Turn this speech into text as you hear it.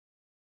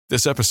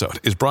This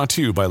episode is brought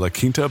to you by La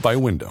Quinta by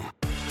Wyndham.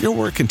 Your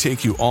work can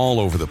take you all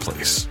over the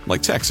place,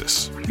 like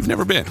Texas. You've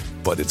never been,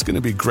 but it's going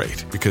to be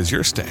great because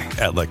you're staying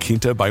at La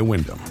Quinta by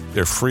Wyndham.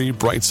 Their free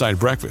Bright Side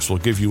breakfast will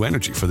give you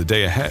energy for the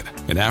day ahead.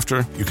 And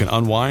after, you can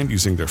unwind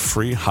using their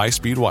free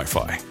high-speed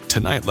Wi-Fi.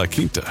 Tonight, La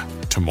Quinta.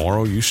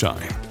 Tomorrow, you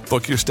shine.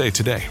 Book your stay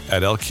today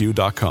at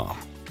lq.com.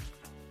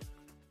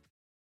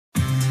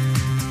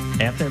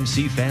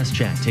 FMC Fast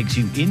Chat takes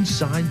you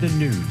inside the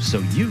news so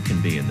you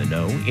can be in the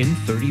know in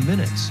 30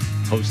 minutes.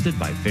 Hosted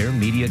by Fair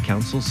Media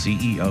Council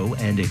CEO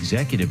and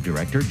Executive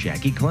Director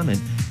Jackie Clement,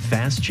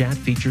 Fast Chat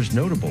features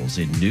notables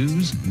in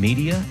news,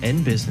 media,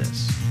 and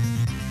business.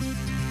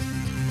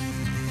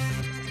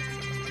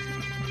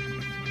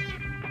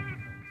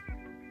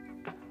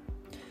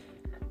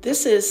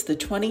 This is the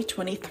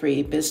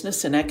 2023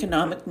 Business and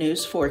Economic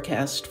News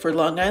Forecast for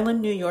Long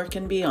Island, New York,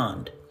 and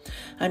beyond.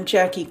 I'm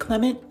Jackie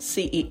Clement,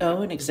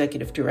 CEO and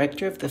Executive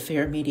Director of the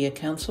Fair Media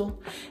Council,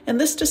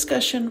 and this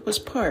discussion was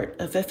part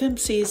of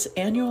FMC's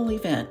annual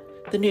event,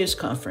 the News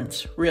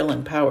Conference, Real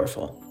and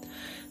Powerful.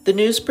 The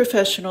news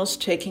professionals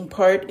taking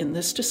part in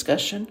this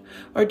discussion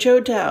are Joe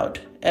Dowd,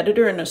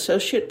 Editor and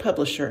Associate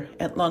Publisher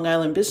at Long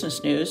Island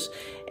Business News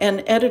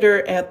and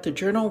Editor at the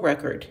Journal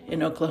Record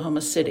in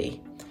Oklahoma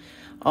City.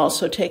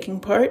 Also taking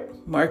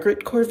part,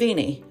 Margaret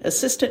Corvini,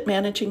 Assistant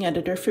Managing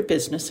Editor for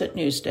Business at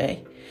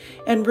Newsday,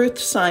 and Ruth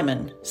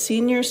Simon,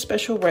 Senior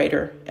Special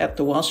Writer at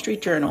The Wall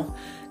Street Journal,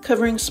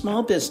 covering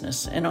small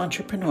business and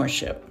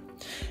entrepreneurship.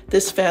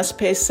 This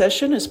fast-paced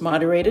session is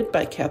moderated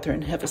by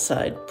Catherine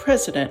Heaviside,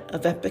 President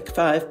of Epic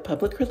 5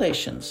 Public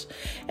Relations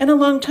and a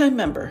longtime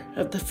member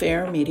of the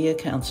Fair Media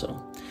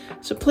Council.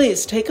 So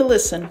please take a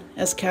listen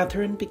as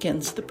Catherine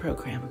begins the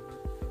program.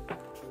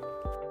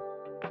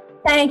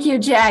 Thank you,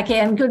 Jackie,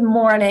 and good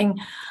morning.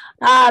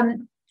 I've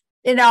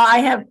been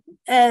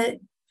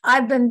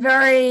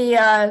very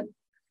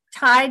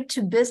tied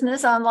to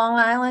business on Long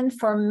Island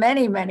for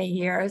many, many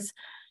years,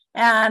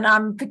 and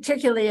I'm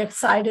particularly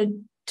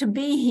excited to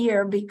be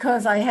here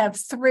because I have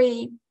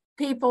three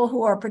people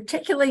who are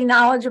particularly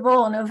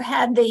knowledgeable and have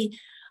had the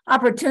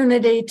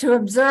opportunity to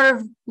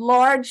observe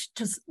large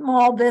to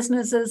small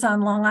businesses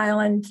on Long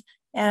Island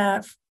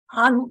and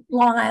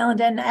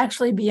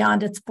actually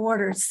beyond its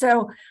borders.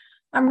 So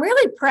I'm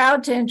really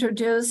proud to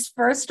introduce,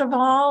 first of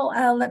all,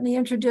 let me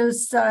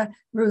introduce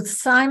Ruth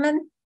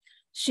Simon.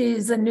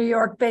 She's a New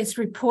York-based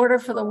reporter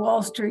for the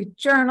Wall Street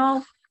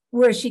Journal,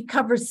 where she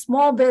covers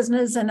small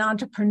business and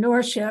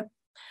entrepreneurship.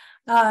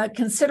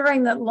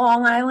 Considering that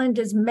Long Island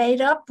is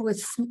made up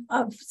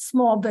of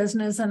small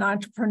business and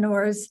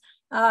entrepreneurs,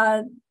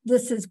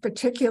 this is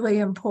particularly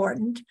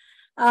important.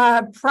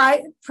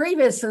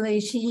 Previously,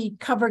 she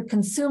covered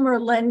consumer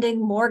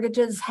lending,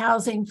 mortgages,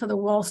 housing for the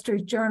Wall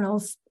Street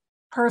Journal's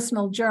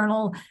personal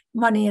journal,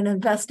 money and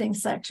investing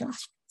section.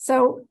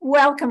 So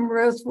welcome,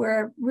 Ruth.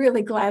 We're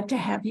really glad to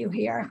have you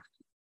here.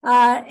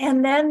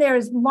 And then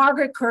there's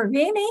Margaret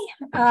Corvini,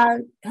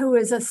 who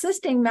is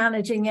assisting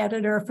managing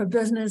editor for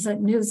business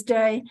at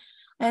Newsday,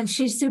 and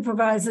she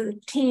supervises a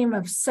team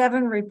of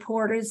 7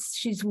 reporters.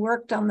 She's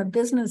worked on the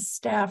business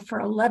staff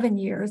for 11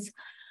 years,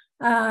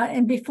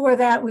 and before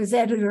that was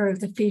editor of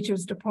the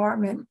features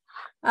department.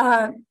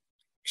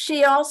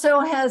 She also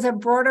has a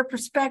broader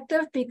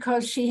perspective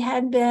because she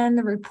had been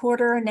the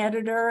reporter and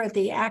editor at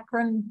the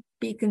Akron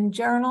Beacon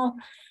Journal,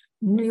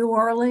 New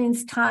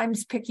Orleans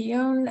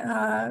Times-Picayune,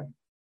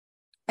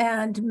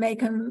 and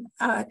Macon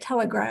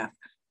Telegraph,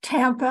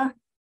 Tampa,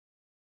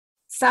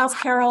 South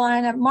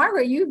Carolina.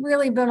 Margaret, you've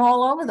really been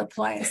all over the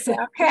place.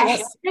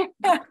 Okay.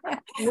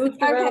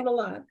 Moved around a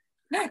lot.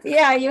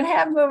 Yeah, you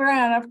have moved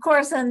around, of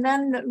course. And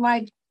then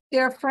my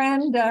dear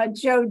friend,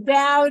 Joe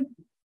Dowd,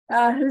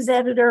 who's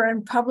editor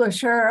and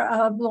publisher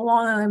of the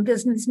Long Island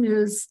Business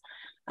News.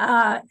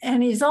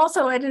 And he's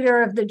also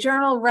editor of the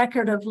Journal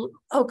Record of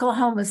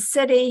Oklahoma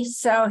City.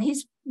 So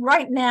he's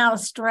right now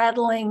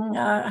straddling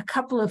a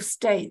couple of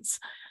states.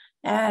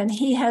 And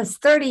he has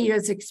 30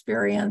 years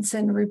experience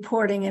in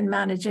reporting and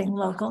managing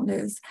local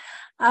news.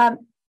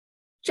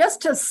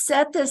 Just to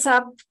set this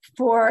up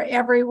for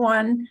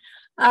everyone,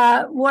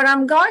 what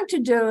I'm going to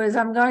do is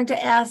I'm going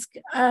to ask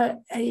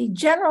a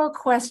general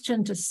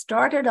question to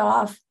start it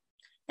off,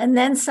 and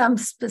then some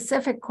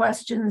specific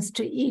questions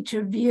to each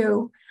of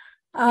you.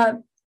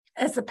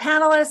 As the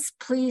panelists,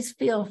 please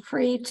feel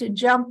free to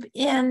jump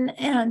in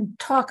and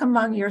talk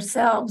among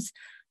yourselves.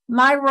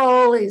 My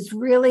role is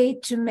really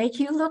to make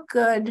you look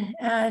good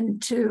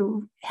and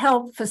to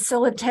help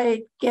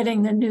facilitate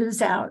getting the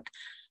news out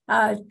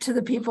to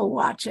the people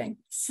watching.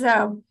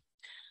 So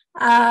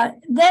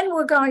then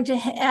we're going to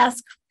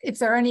ask if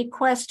there are any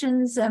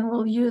questions, and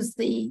we'll use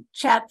the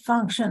chat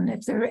function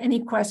if there are any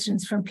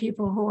questions from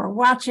people who are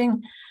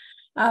watching,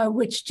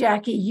 which,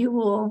 Jackie, you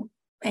will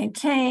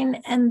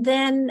maintain. And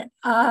then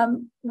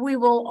we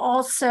will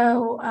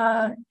also,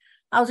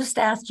 I'll just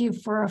ask you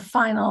for a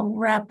final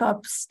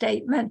wrap-up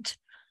statement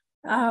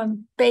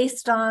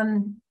based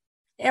on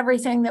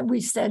everything that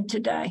we said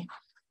today.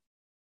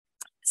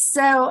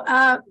 So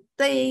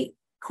the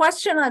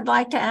question I'd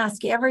like to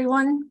ask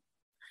everyone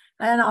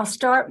And I'll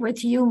start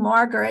with you,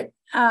 Margaret.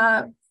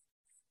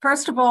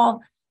 First of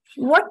all,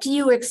 what do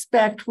you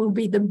expect will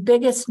be the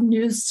biggest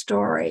news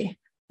story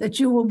that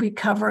you will be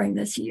covering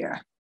this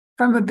year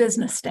from a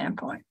business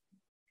standpoint?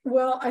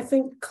 Well, I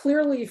think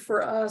clearly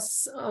for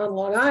us on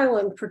Long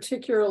Island,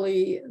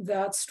 particularly,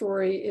 that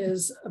story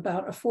is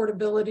about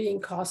affordability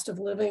and cost of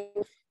living.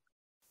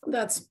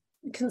 That's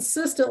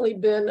consistently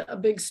been a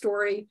big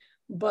story,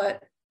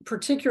 but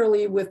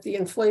particularly with the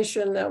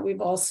inflation that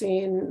we've all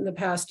seen in the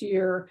past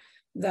year,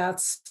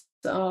 that's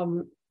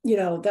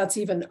that's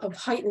even of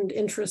heightened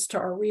interest to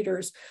our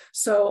readers.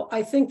 So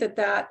I think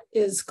that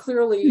is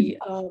clearly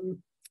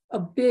a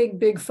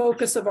big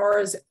focus of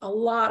ours. A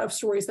lot of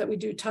stories that we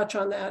do touch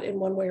on that in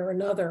one way or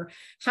another.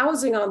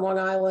 Housing on Long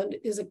Island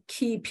is a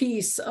key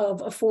piece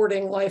of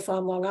affording life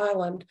on Long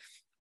Island.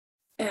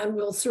 And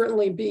we'll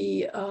certainly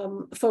be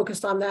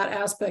focused on that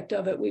aspect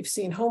of it. We've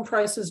seen home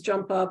prices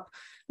jump up.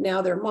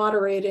 Now they're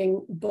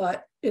moderating,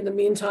 but in the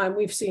meantime,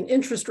 we've seen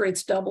interest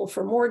rates double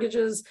for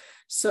mortgages.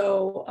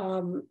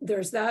 So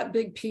there's that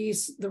big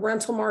piece. The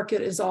rental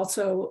market is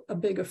also a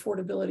big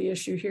affordability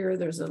issue here.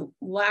 There's a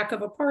lack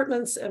of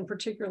apartments and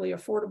particularly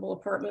affordable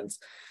apartments.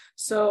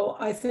 So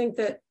I think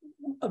that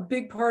a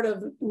big part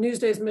of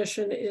Newsday's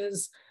mission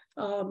is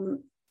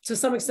to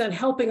some extent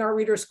helping our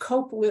readers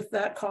cope with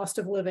that cost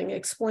of living,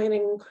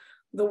 explaining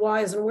the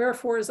whys and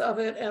wherefores of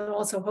it, and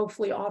also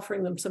hopefully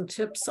offering them some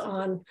tips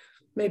on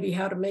maybe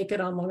how to make it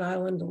on Long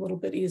Island a little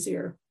bit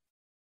easier.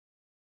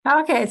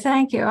 Okay,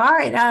 thank you. All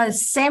right,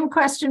 same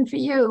question for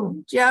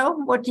you. Joe,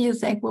 what do you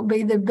think will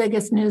be the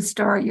biggest news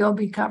story you'll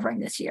be covering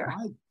this year?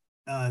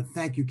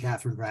 Thank you,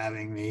 Catherine, for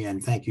having me,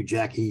 and thank you,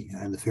 Jackie,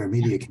 and the Fair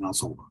Media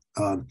Council.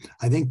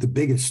 I think the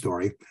biggest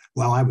story,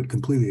 well, I would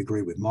completely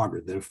agree with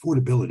Margaret that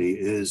affordability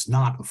is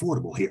not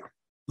affordable here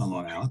on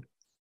Long Island.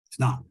 It's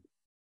not.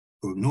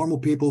 For normal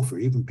people, for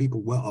even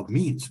people well of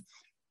means,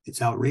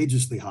 it's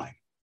outrageously high.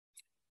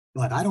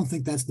 But I don't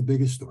think that's the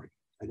biggest story.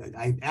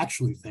 I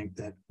actually think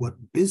that what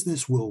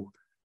business will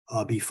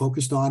be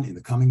focused on in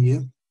the coming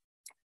year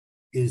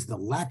is the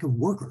lack of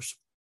workers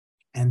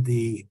and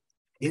the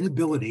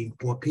inability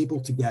for people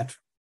to get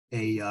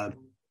any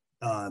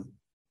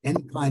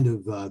kind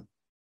of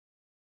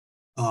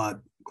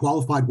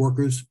qualified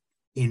workers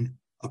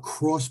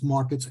across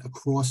markets,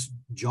 across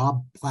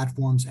job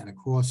platforms, and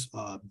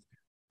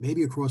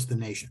maybe across the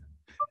nation.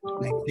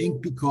 And I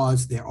think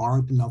because there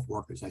aren't enough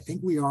workers, I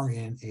think we are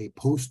in a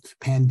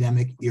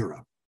post-pandemic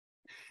era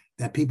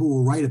that people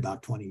will write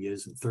about 20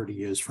 years and 30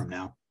 years from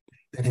now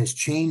that has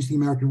changed the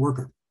American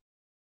worker.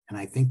 And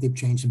I think they've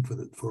changed them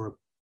for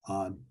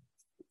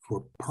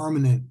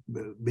permanent,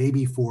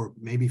 maybe for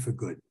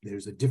good.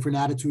 There's a different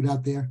attitude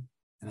out there.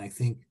 And I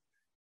think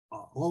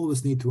all of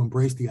us need to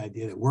embrace the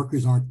idea that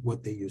workers aren't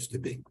what they used to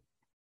be.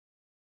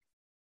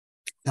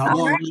 Now,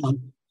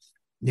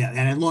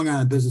 and in Long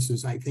Island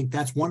businesses, I think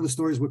that's one of the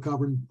stories we're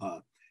covering.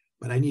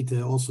 But I need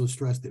to also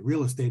stress that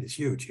real estate is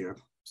huge here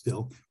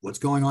still. What's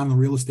going on in the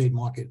real estate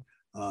market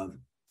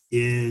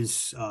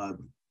is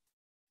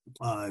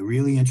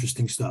really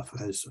interesting stuff.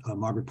 As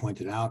Margaret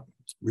pointed out,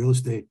 real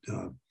estate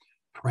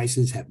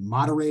prices have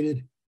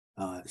moderated.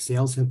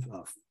 Sales have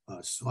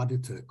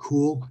started to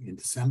cool in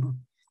December.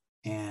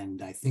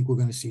 And I think we're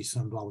going to see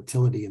some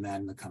volatility in that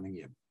in the coming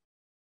year.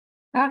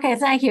 Okay,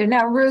 thank you.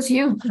 Now, Ruth,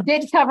 you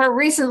did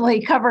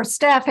recently cover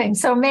staffing,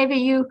 so maybe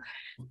you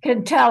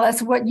can tell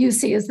us what you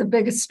see as the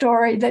biggest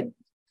story that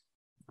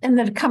in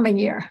the coming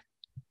year.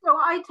 So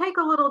I take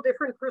a little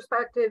different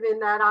perspective in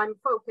that I'm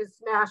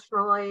focused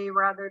nationally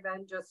rather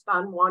than just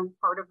on one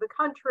part of the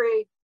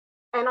country.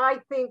 And I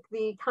think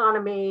the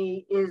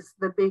economy is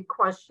the big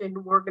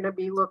question we're going to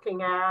be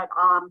looking at.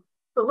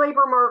 The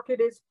labor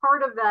market is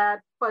part of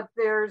that, but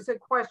there's a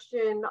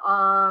question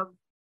of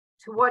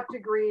to what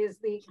degree is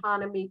the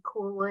economy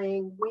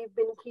cooling? We've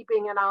been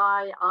keeping an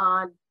eye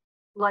on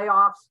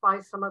layoffs by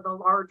some of the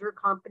larger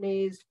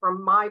companies.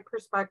 From my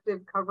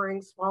perspective,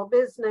 covering small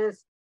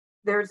business,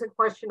 there's a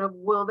question of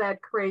will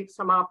that create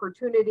some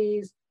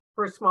opportunities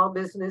for small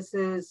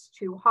businesses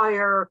to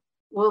hire?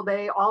 Will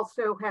they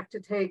also have to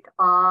take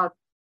a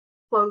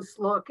close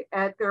look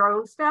at their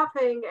own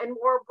staffing? And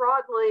more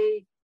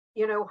broadly,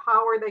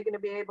 how are they going to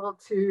be able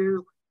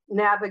to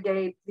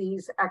navigate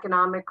these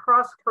economic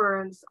cross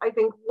currents? I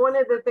think one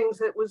of the things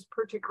that was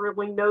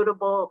particularly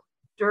notable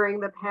during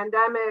the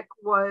pandemic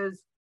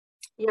was,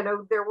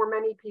 there were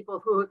many people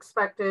who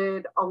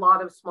expected a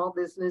lot of small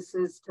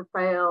businesses to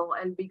fail.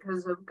 And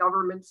because of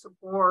government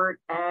support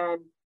and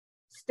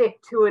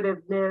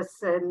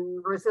stick-to-itiveness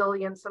and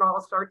resilience and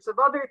all sorts of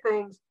other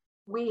things,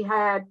 we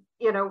had,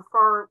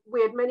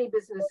 many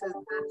businesses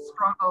that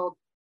struggled,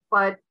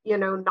 but,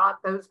 not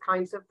those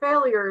kinds of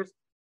failures.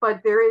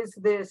 But there is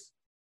this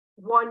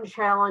one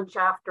challenge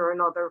after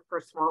another for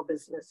small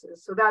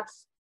businesses. So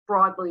that's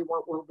broadly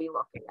what we'll be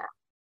looking at.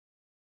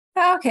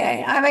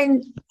 Okay. I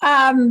mean,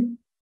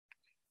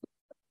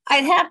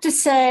 I'd have to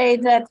say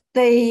that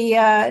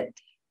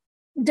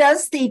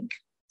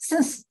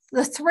since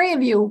the three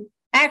of you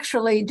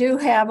actually do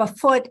have a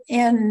foot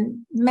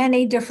in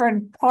many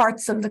different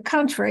parts of the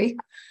country,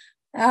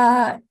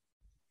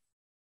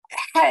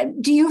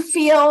 do you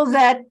feel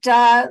that,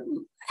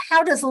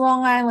 how does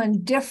Long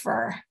Island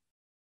differ?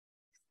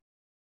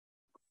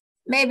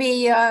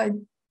 Maybe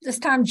this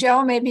time,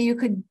 Joe, maybe you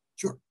could.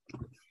 Sure.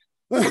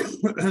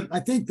 I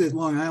think that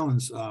Long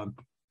Island's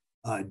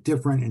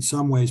different in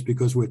some ways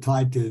because we're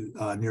tied to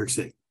New York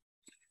City.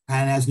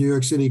 And as New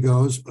York City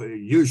goes,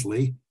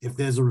 usually if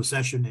there's a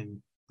recession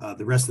in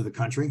the rest of the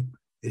country,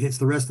 it hits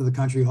the rest of the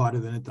country harder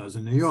than it does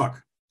in New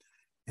York.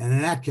 And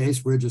in that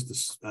case, we're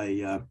just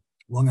a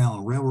Long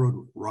Island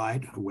Railroad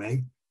ride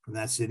away from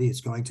that city.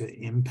 It's going to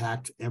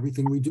impact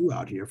everything we do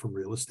out here, from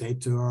real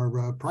estate to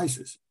our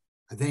prices.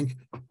 I think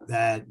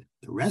that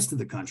the rest of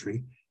the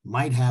country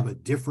might have a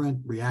different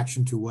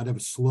reaction to whatever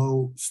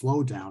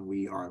slowdown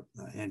we are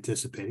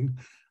anticipating.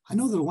 I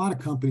know that a lot of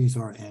companies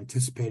are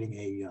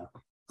anticipating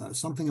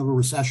something of a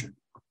recession.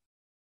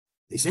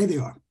 They say they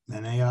are,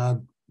 and they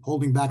are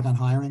holding back on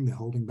hiring. They're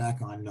holding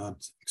back on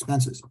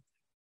expenses.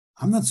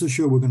 I'm not so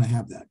sure we're going to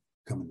have that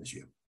coming this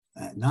year,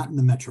 not in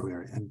the metro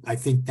area. And I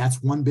think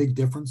that's one big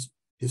difference.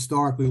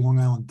 Historically, Long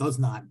Island does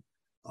not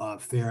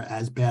fare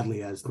as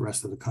badly as the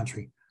rest of the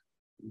country,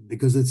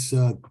 because its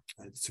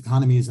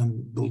economy is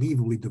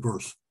unbelievably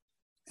diverse.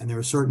 And there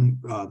are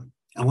certain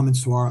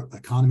elements to our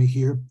economy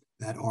here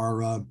that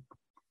are,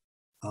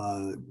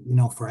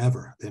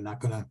 forever. They're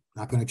not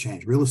gonna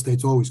change. Real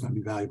estate's always going to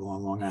be valuable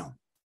on Long Island.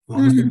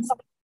 Long as it's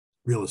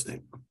real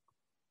estate.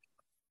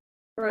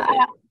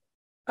 Right.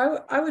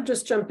 I would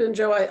just jump in,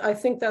 Joe. I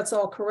think that's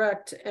all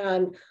correct.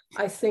 And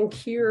I think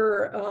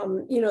here,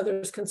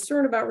 there's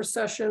concern about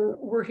recession.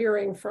 We're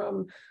hearing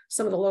from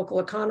some of the local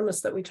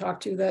economists that we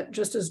talked to that,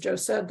 just as Joe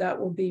said, that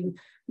will be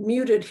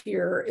muted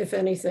here, if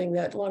anything,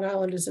 that Long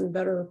Island is in a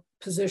better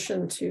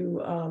position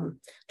to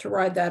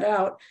ride that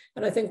out.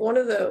 And I think one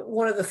of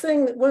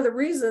the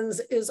reasons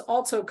is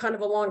also kind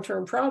of a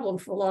long-term problem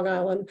for Long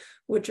Island,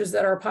 which is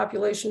that our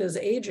population is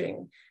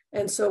aging.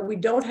 And so we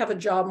don't have a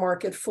job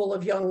market full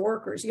of young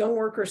workers. Young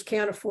workers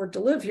can't afford to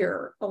live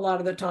here a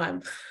lot of the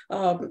time.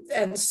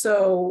 And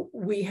so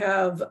we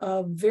have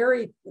a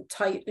very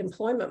tight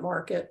employment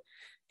market.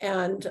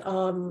 And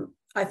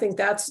I think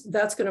that's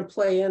going to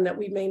play in that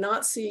we may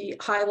not see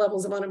high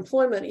levels of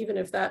unemployment, even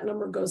if that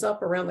number goes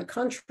up around the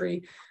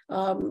country.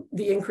 The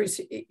increase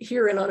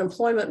here in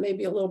unemployment may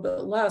be a little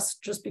bit less,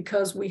 just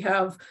because we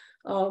have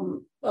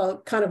a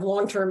kind of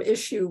long-term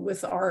issue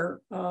with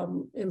our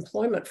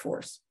employment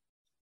force.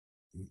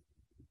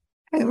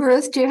 Hey,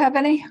 Ruth, do you have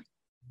any?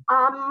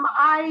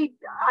 I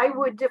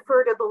would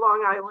defer to the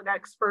Long Island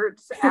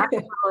experts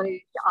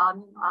actually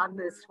on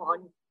this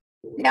one.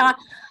 Yeah,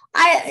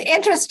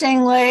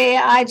 interestingly,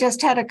 I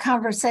just had a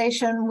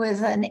conversation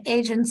with an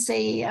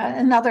agency,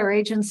 another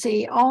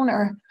agency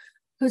owner,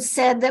 who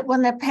said that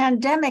when the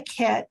pandemic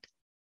hit,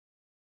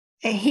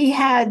 he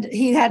had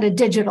a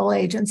digital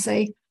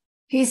agency.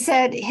 He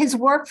said his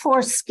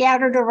workforce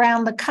scattered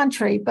around the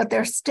country, but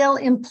they're still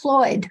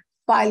employed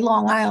by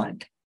Long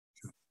Island.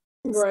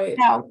 Right.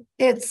 Now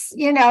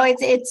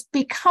it's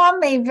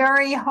become a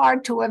very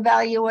hard to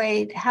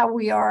evaluate how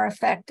we are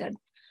affected.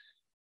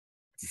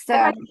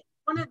 So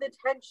one of the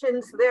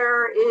tensions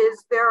there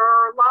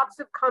are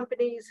lots of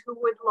companies who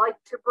would like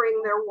to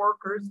bring their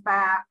workers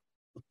back,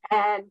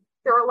 and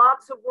there are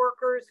lots of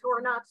workers who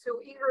are not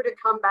so eager to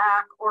come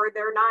back, or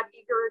they're not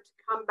eager to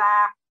come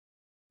back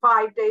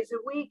 5 days a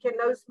week. And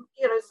those,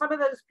 some of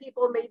those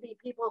people may be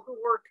people who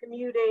were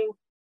commuting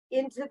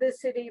into the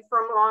city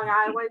from Long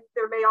Island.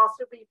 There may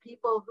also be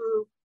people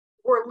who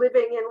were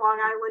living in Long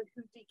Island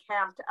who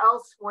decamped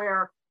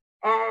elsewhere.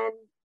 And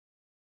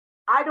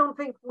I don't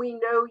think we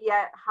know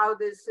yet how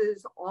this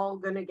is all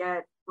going to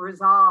get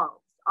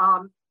resolved.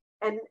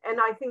 And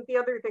I think the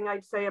other thing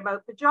I'd say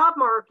about the job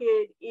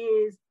market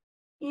is,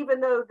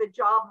 even though the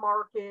job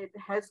market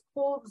has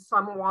cooled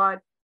somewhat,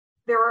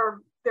 there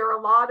are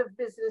a lot of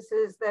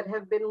businesses that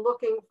have been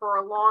looking for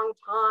a long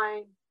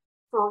time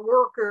for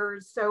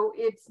workers. So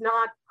it's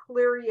not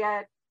clear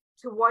yet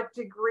to what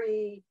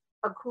degree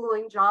a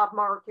cooling job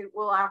market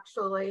will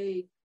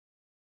actually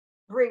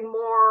bring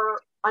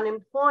more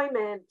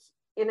unemployment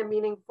in a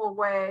meaningful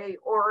way,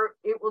 or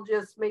it will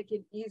just make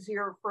it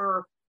easier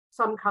for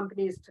some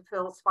companies to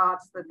fill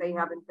spots that they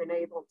haven't been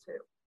able to.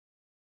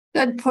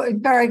 Good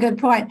point. Very good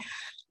point.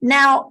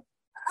 Now,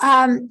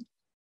 on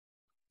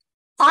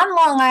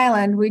Long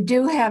Island, we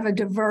do have a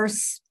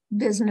diverse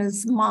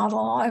business model.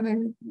 I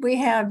mean, we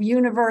have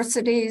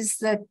universities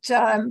that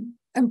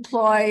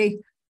employ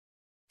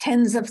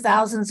tens of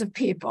thousands of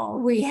people.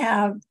 We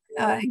have,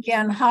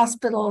 again,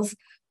 hospitals,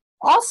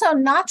 also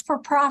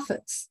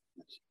not-for-profits.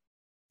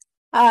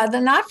 The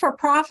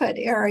not-for-profit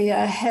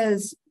area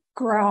has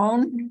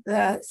grown.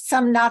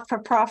 Some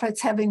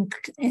not-for-profits have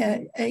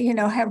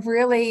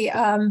really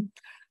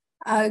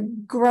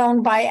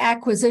grown by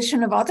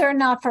acquisition of other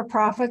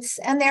not-for-profits,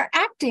 and they're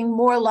acting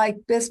more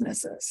like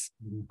businesses.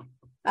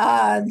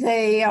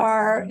 They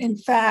are, in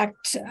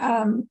fact,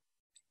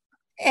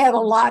 add a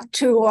lot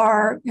to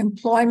our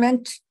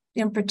employment.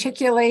 In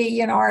particularly,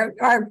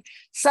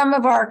 some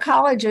of our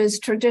colleges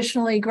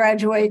traditionally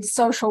graduate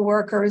social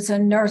workers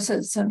and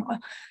nurses,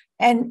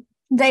 and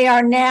they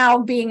are now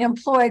being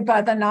employed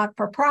by the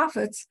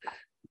not-for-profits.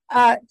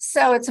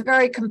 So it's a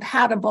very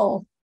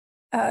compatible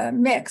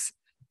mix.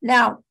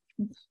 Now,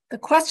 the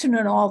question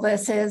in all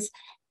this is,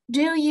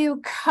 do you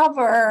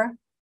cover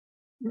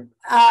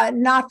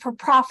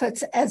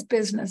not-for-profits as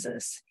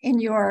businesses in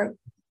your,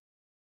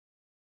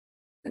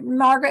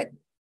 Margaret?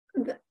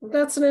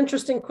 That's an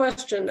interesting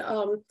question.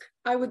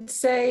 I would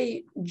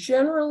say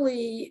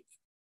generally,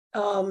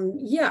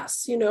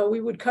 yes, we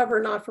would cover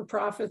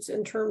not-for-profits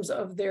in terms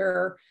of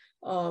their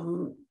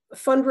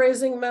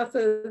fundraising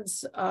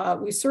methods.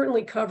 We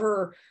certainly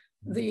cover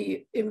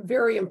the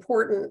very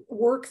important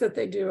work that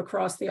they do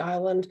across the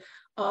island.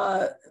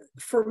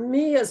 For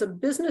me as a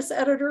business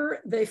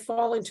editor, they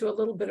fall into a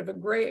little bit of a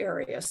gray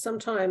area.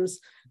 Sometimes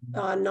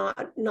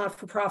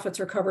not-for-profits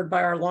are covered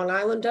by our Long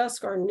Island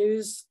desk, our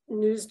news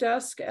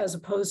desk, as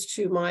opposed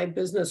to my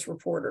business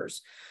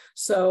reporters.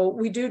 So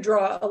we do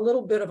draw a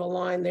little bit of a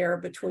line there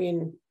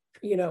between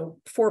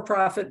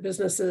for-profit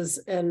businesses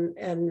and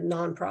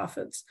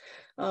nonprofits.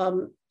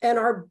 And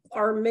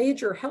our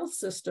major health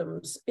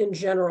systems in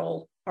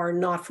general are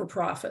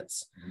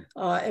not-for-profits.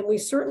 And we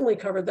certainly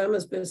cover them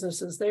as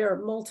businesses. They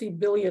are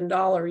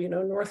multi-billion-dollar,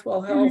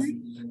 Northwell Health,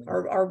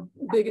 our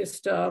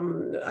biggest,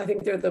 I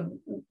think they're the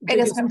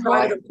biggest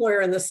private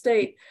employer in the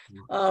state.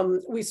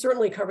 We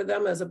certainly cover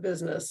them as a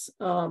business.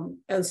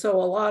 And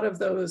so a lot of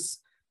those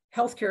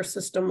healthcare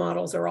system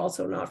models are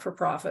also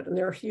not-for-profit, and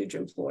they're huge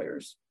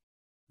employers.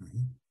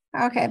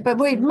 Okay, but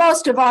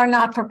most of our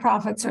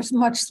not-for-profits are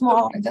much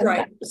smaller than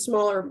that.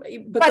 Smaller,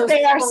 but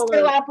they are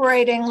still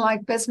operating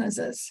like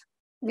businesses.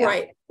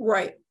 Yeah.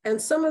 Right.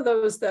 And some of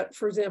those that,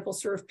 for example,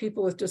 serve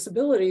people with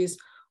disabilities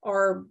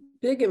are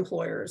big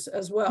employers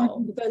as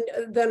well.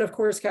 Then of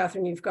course,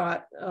 Catherine, you've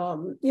got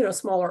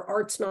smaller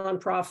arts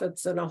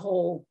nonprofits and a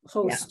whole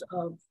host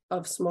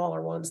of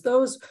smaller ones.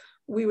 Those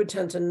we would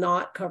tend to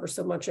not cover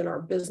so much in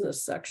our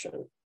business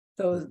section.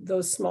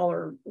 Those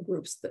smaller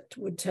groups that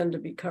would tend to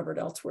be covered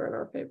elsewhere in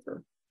our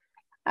paper.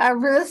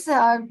 Ruth,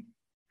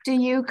 do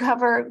you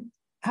cover?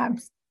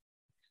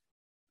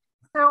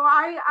 So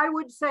I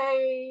would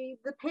say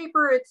the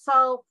paper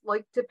itself,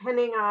 like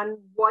depending on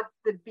what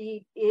the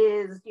beat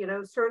is,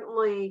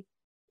 certainly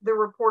the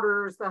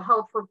reporters, the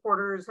health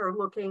reporters are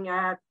looking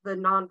at the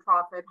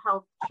nonprofit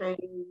health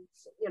chains.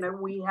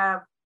 We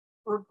have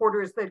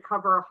reporters that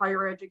cover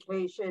higher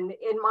education.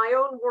 In my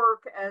own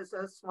work as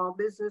a small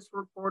business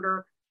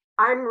reporter,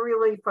 I'm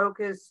really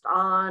focused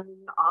on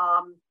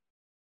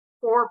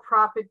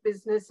for-profit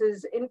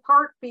businesses, in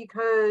part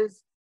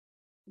because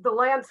the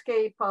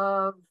landscape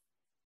of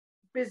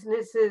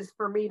businesses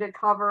for me to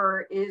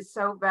cover is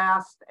so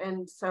vast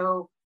and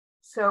so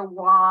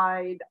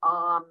wide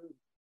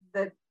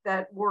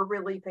that we're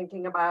really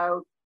thinking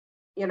about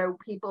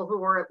people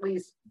who are at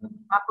least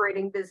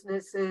operating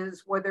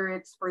businesses, whether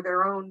it's for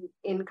their own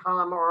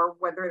income or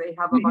whether they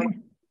have a bunch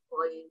of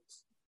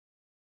employees.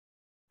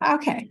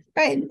 Okay,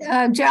 great.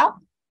 Joe?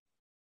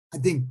 I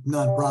think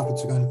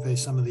nonprofits are going to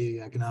face some of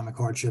the economic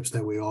hardships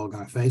that we all are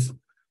going to face.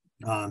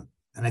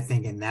 And I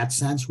think in that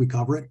sense, we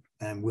cover it,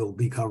 and we'll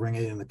be covering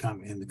it in the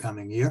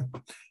coming year.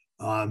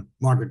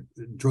 Margaret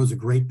draws a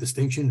great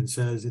distinction and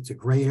says it's a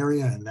gray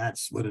area, and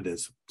that's what it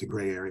is. It's a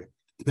gray area.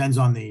 Depends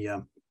on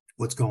the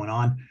what's going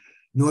on.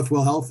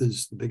 Northwell Health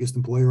is the biggest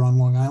employer on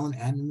Long Island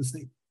and in the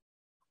state.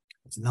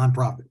 It's a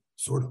nonprofit,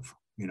 sort of,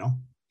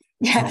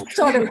 Yeah,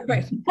 sort of.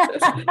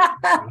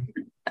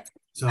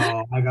 So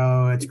I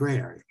go, it's a gray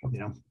area,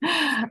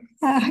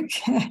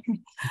 Okay.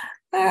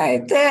 All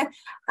right.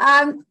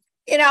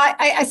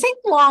 I think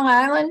Long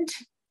Island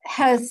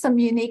has some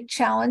unique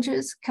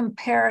challenges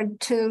compared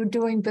to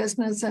doing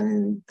business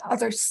in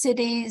other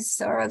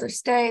cities or other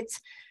states,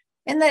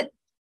 in that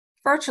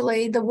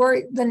virtually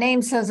the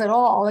name says it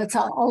all. It's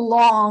a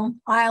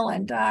long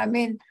island. I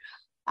mean,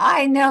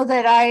 I know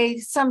that I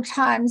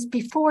sometimes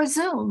before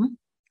Zoom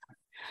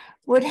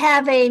would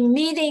have a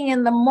meeting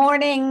in the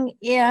morning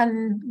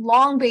in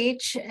Long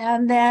Beach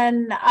and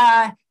then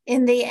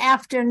in the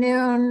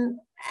afternoon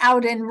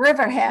out in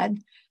Riverhead.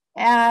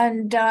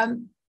 And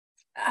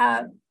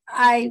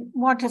I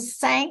want to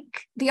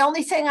thank, the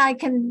only thing I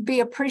can be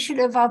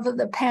appreciative of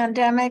the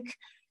pandemic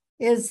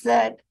is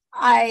that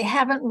I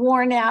haven't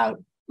worn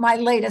out my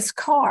latest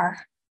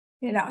car,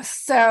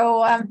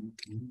 So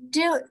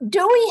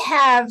do we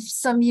have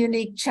some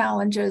unique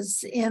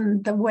challenges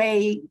in the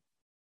way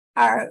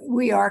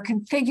we are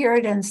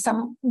configured, and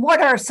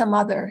what are some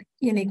other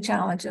unique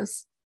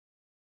challenges?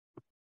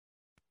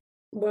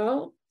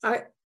 Well,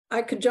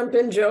 I could jump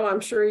in, Joe. I'm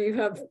sure you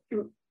have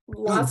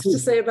lots to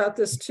say about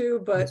this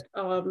too, but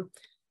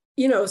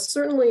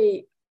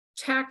certainly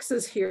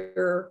taxes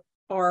here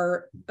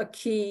are a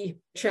key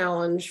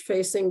challenge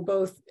facing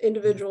both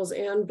individuals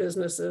and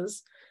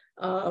businesses.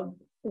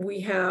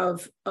 We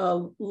have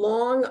a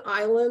long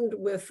island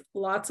with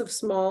lots of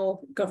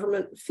small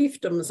government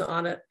fiefdoms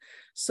on it.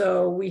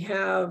 So we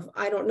have,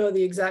 I don't know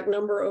the exact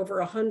number, over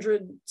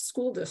 100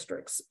 school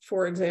districts,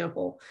 for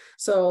example.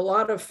 So a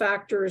lot of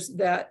factors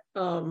that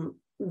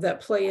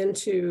play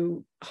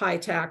into high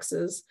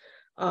taxes.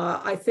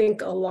 I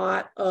think a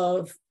lot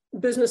of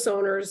business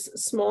owners,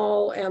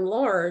 small and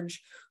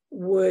large,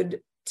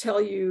 would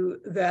tell you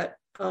that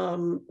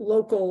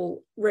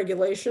local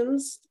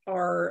regulations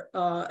are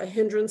a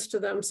hindrance to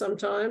them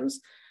sometimes.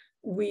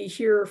 We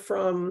hear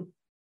from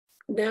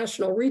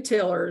national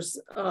retailers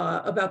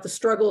about the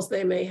struggles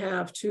they may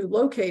have to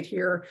locate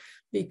here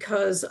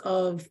because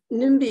of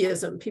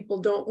NIMBYism. People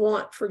don't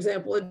want, for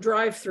example, a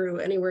drive-through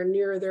anywhere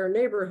near their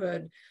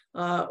neighborhood,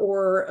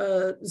 or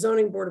a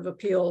zoning board of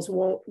appeals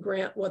won't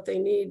grant what they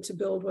need to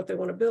build what they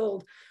want to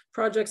build.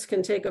 Projects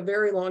can take a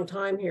very long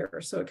time here,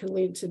 so it can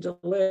lead to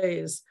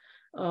delays.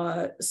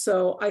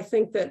 So I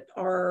think that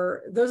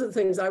those are the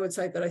things I would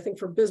cite that I think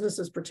for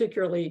businesses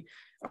particularly,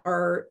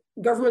 our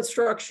government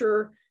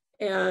structure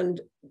and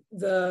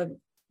the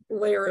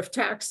layer of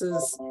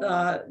taxes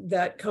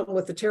that come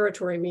with the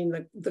territory mean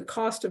that the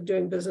cost of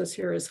doing business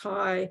here is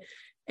high,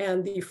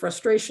 and the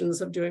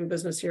frustrations of doing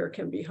business here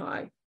can be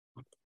high.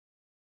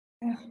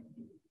 Yeah.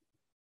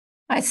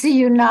 I see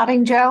you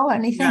nodding, Joe.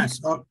 Anything?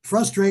 Yes,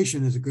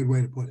 frustration is a good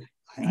way to put it.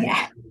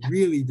 I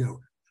really do.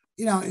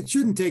 It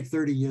shouldn't take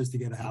 30 years to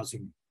get a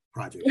housing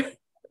project.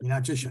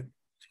 It just shouldn't.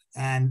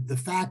 And the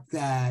fact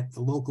that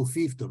the local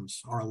fiefdoms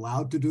are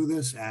allowed to do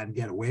this and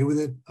get away with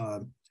it,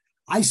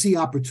 I see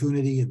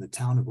opportunity in the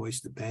town of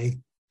Oyster Bay,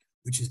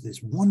 which is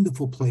this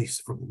wonderful place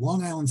from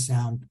Long Island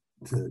Sound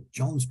to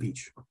Jones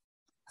Beach.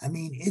 I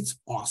mean, it's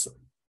awesome.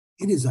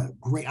 It is a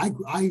great, I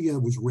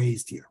was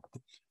raised here.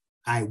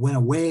 I went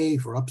away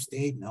for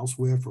upstate and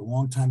elsewhere for a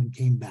long time and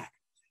came back.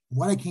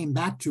 What I came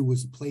back to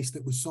was a place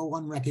that was so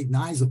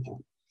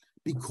unrecognizable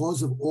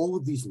because of all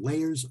of these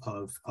layers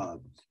of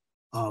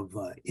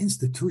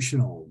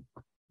institutional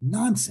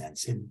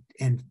nonsense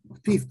and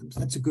fiefdoms.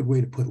 That's a good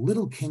way to put it.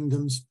 Little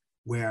kingdoms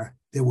where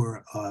there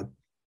were,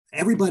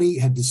 everybody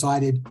had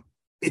decided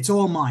it's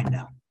all mine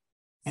now,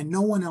 and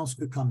no one else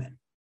could come in.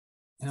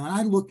 And when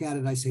I look at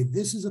it, I say,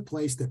 this is a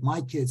place that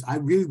I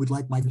really would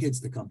like my kids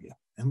to come here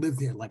and live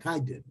there like I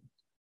did.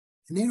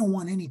 And they don't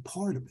want any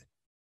part of it.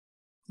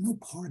 No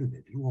part of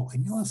it at all.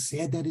 And you know how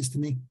sad that is to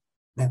me?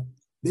 That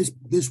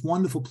this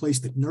wonderful place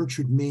that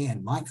nurtured me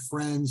and my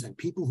friends and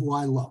people who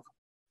I love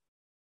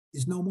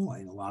is no more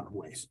in a lot of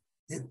ways.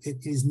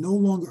 It is no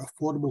longer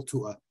affordable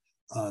to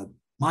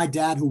my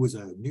dad, who was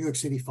a New York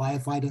City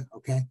firefighter,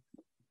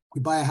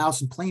 could buy a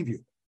house in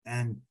Plainview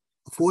and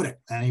afford it.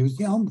 And he was,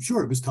 I'm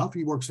sure it was tough.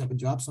 He worked 7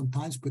 jobs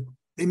sometimes, but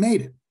they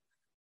made it.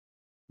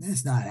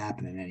 That's not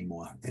happening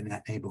anymore in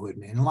that neighborhood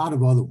and a lot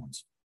of other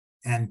ones.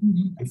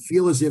 And I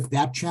feel as if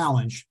that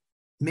challenge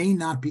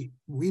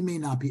we may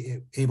not be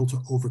able to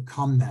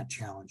overcome that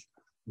challenge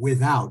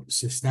without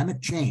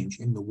systemic change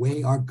in the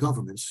way our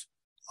governments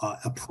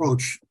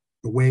approach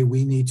the way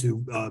we need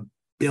to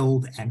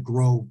build and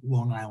grow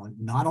Long Island,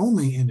 not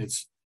only in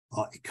its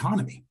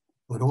economy,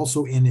 but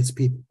also in its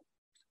people.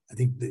 I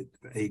think that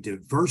a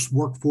diverse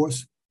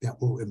workforce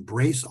that will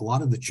embrace a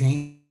lot of the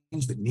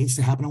change that needs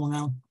to happen on Long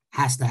Island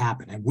has to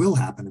happen and will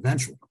happen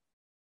eventually.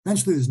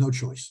 Eventually, there's no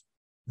choice.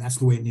 That's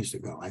the way it needs to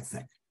go, I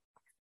think.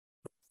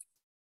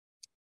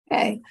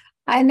 Okay.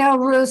 I know,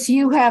 Ruth,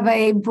 you have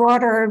a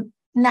broader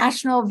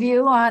national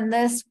view on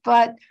this,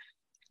 but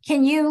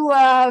can you,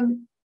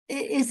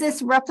 is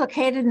this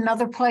replicated in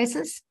other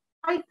places?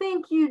 I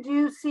think you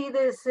do see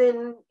this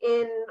in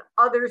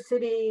other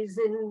cities,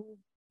 and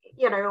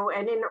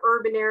in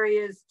urban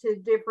areas to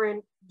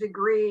different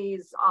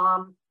degrees.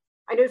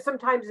 I know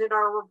sometimes in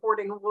our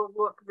reporting we'll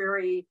look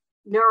very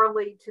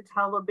narrowly to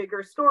tell a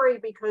bigger story,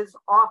 because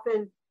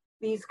often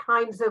these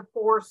kinds of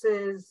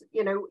forces,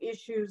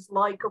 issues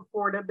like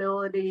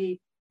affordability,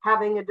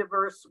 having a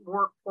diverse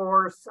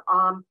workforce,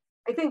 I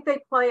think they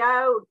play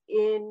out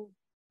in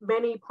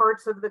many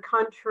parts of the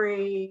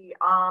country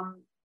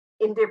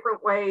in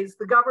different ways.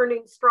 The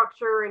governing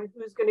structure and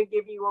who's going to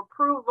give you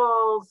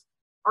approvals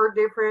are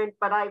different,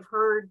 but I've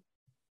heard,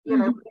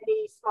 many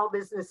small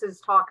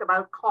businesses talk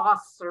about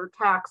costs or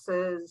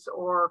taxes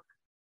or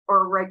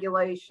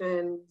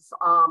regulations,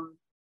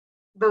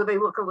 though they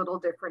look a little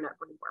different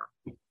everywhere.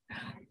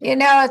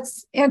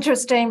 It's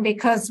interesting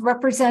because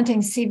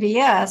representing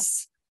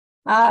CVS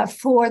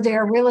for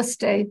their real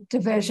estate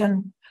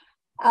division,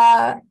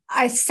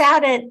 I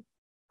sat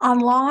on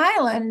Long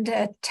Island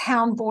at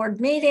town board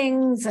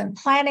meetings and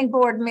planning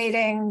board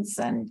meetings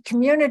and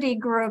community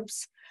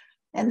groups,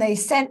 and they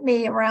sent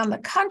me around the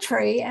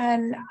country.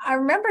 And I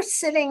remember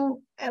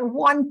sitting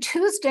one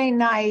Tuesday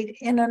night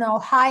in an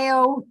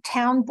Ohio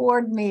town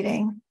board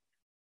meeting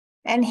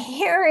and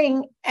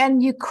hearing,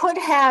 and you could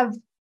have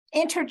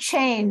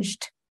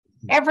interchanged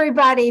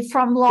everybody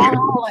from Long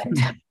Island.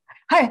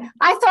 I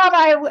thought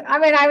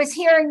I was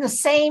hearing the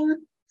same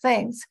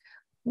things.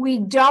 We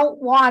don't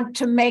want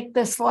to make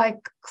this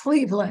like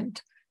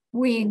Cleveland.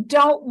 We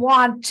don't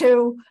want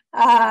to,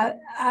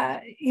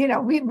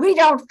 we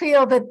don't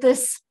feel that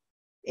this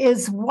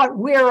is what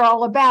we're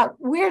all about.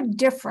 We're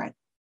different.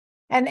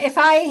 And if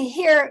I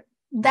hear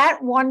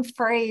that one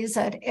phrase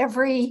at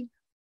every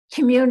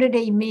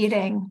community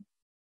meeting,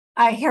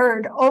 I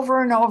heard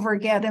over and over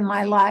again in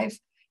my life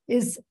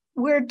is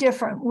we're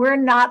different. We're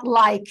not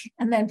like,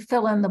 and then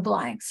fill in the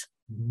blanks.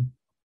 Mm-hmm.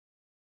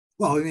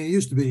 Well, I mean, it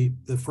used to be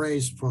the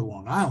phrase for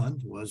Long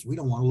Island was, we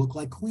don't want to look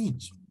like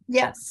Queens.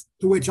 Yes.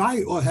 To which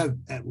I have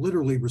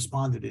literally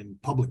responded in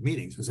public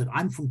meetings and said,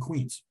 I'm from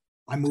Queens.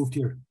 I moved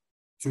here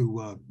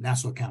to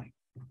Nassau County.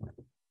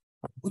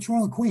 What's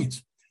wrong with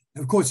Queens?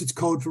 And of course, it's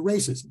code for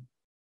racism.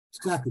 It's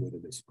exactly what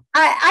it is.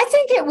 I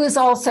think it was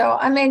also,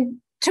 I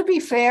mean, to be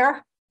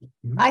fair,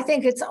 I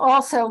think it's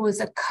also was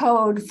a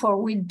code for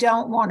we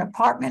don't want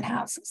apartment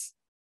houses.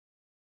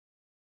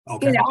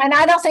 Okay. You know, and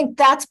I don't think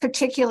that's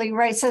particularly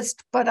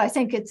racist, but I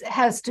think it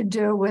has to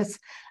do with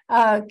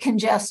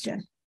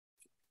congestion.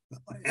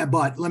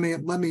 But let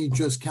me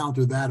just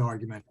counter that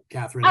argument,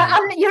 Catherine.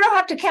 You don't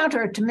have to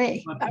counter it to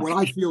me. What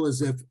I feel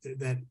is if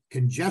that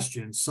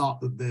congestion,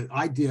 the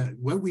idea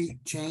when we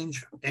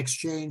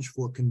exchange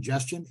for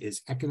congestion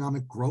is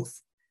economic growth,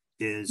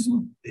 is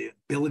the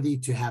ability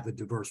to have a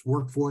diverse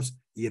workforce,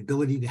 the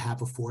ability to have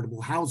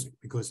affordable housing.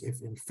 Because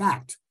if in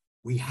fact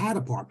we had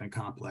apartment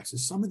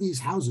complexes, some of these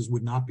houses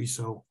would not be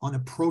so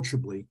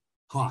unapproachably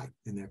high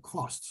in their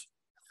costs.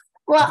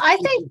 Well, I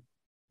think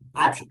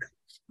options.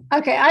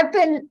 Okay, I've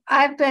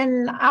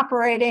been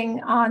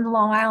operating on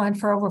Long Island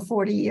for over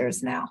 40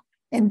 years now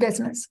in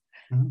business.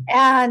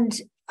 And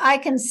I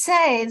can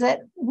say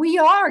that we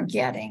are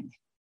getting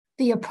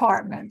the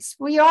apartments.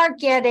 We are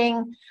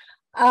getting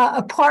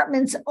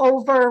apartments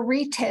over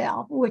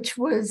retail, which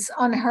was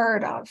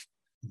unheard of.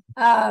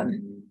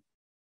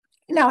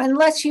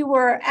 Unless you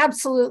were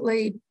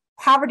absolutely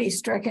poverty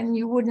stricken,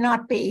 you would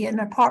not be an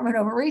apartment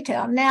over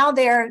retail. Now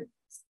they're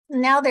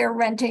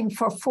renting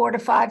for $4,000 to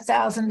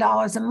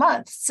 $5,000 a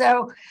month.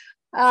 So,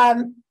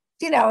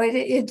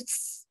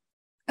 it's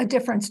a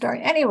different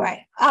story.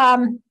 Anyway.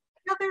 The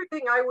other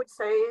thing I would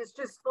say is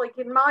just like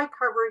in my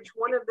coverage,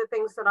 one of the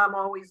things that I'm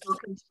always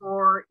looking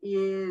for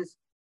is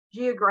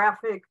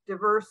geographic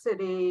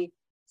diversity.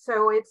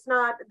 So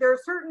there are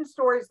certain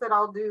stories that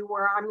I'll do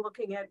where I'm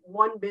looking at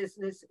one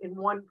business in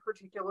one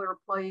particular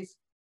place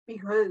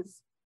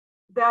because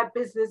that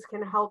business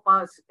can help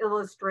us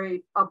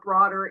illustrate a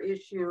broader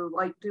issue.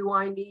 Like, do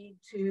I need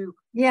to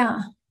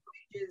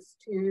wages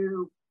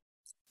to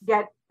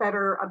get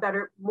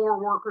more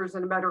workers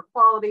and a better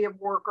quality of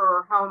worker,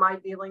 or how am I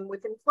dealing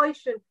with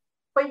inflation?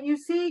 But you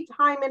see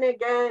time and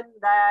again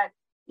that,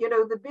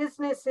 the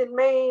business in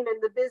Maine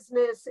and the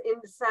business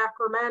in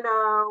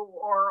Sacramento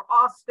or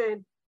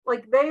Austin,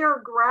 like they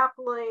are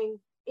grappling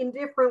in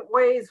different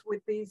ways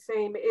with these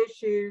same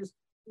issues,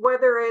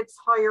 whether it's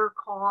higher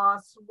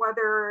costs,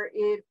 whether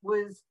it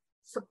was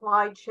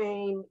supply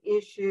chain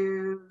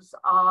issues,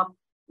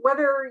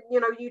 whether,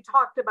 you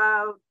talked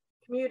about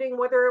commuting,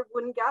 whether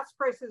when gas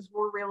prices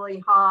were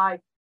really high,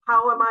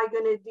 how am I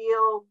going to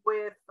deal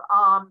with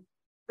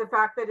the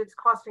fact that it's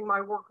costing my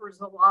workers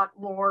a lot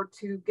more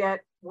to get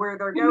where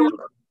they're going?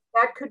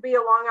 That could be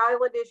a Long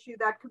Island issue.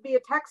 That could be a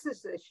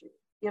Texas issue,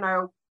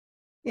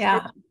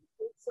 Yeah.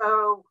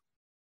 So,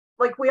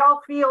 like, we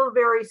all feel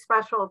very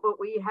special, but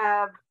we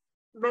have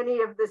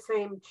many of the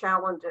same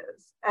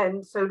challenges.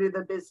 And so do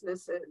the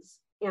businesses,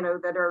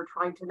 that are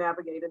trying to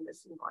navigate in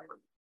this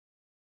environment.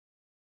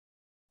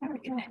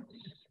 Okay.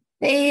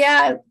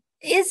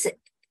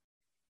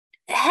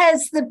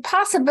 Has the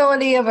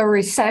possibility of a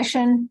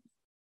recession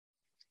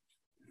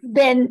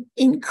been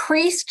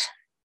increased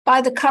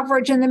by the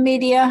coverage in the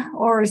media,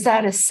 or is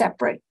that a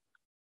separate?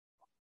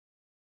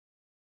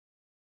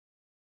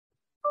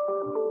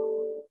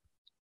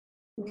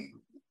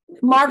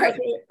 Margaret?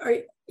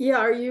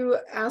 Are you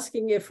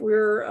asking if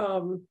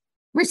we're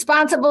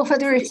responsible for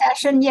the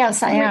recession?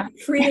 Yes, I am.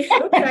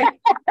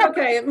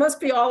 Okay, it must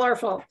be all our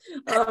fault.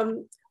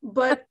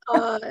 But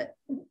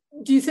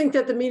do you think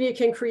that the media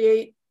can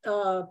create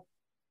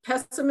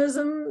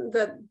pessimism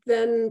that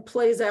then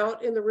plays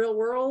out in the real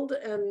world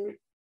and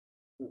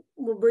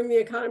will bring the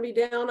economy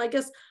down? I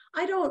guess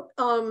I don't,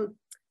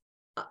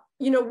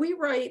 we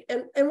write,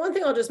 and one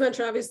thing I'll just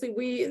mention, obviously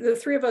the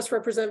three of us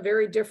represent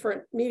very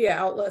different media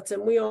outlets,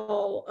 and we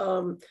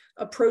all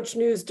approach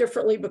news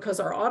differently because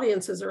our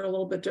audiences are a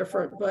little bit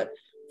different. But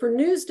for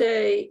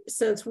Newsday,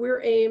 since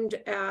we're aimed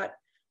at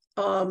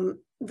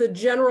the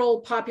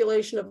general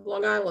population of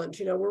Long Island,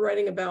 we're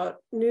writing about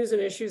news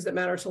and issues that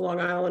matter to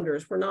Long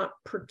Islanders. We're not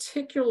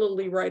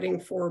particularly writing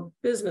for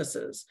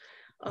businesses.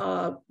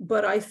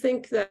 But I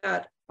think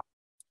that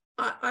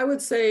I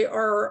would say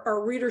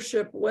our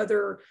readership,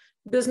 whether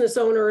business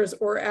owners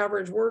or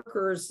average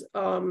workers,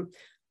 I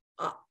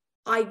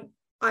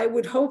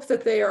would hope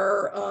that they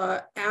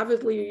are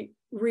avidly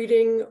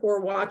reading or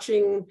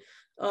watching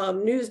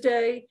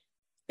Newsday,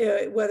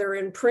 whether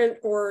in print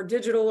or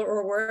digital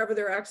or wherever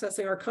they're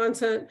accessing our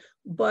content.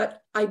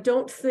 But I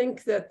don't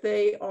think that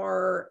they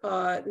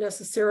are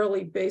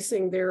necessarily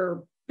basing their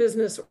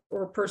business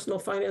or personal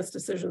finance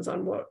decisions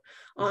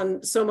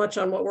on so much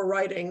on what we're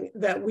writing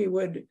that we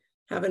would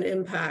have an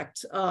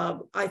impact.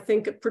 I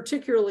think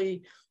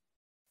particularly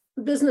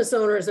business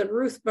owners, and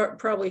Ruth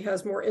probably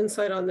has more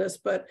insight on this,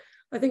 but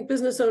I think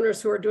business owners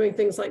who are doing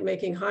things like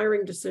making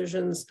hiring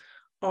decisions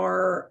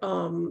are,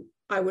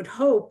 I would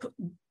hope,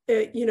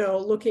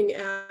 looking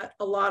at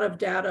a lot of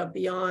data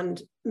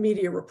beyond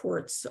media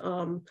reports.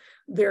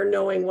 They're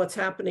knowing what's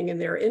happening in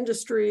their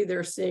industry.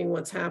 They're seeing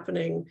what's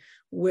happening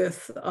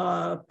with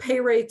pay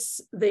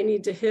rates they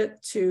need to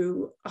hit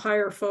to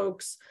hire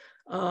folks.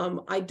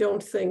 I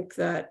don't think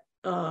that,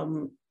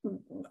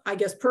 I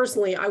guess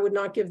personally, I would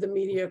not give the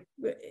media,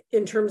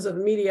 in terms of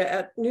media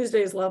at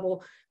Newsday's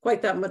level,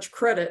 quite that much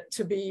credit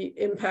to be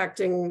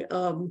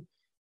impacting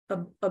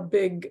a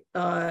big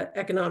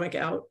economic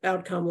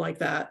outcome like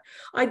that.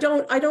 I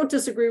don't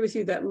disagree with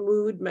you that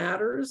mood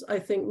matters. I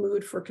think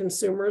mood for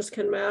consumers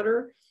can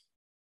matter.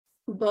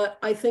 But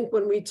I think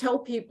when we tell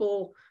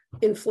people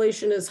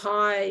inflation is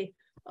high,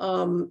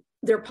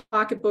 their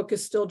pocketbook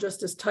is still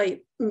just as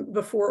tight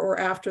before or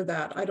after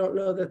that. I don't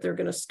know that they're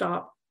going to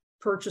stop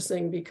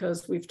purchasing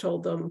because we've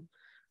told them,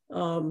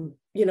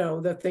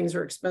 that things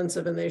are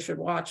expensive and they should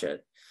watch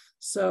it.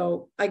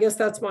 So I guess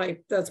that's my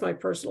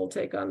personal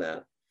take on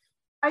that.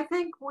 I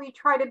think we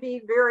try to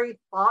be very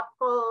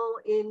thoughtful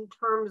in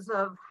terms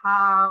of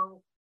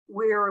how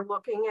we're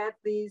looking at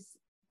these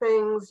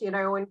things,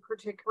 and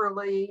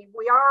particularly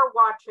we are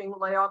watching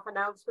layoff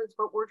announcements,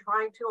 but we're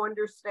trying to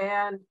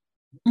understand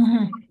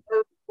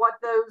what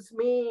those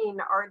mean.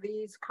 Are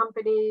these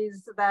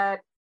companies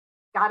that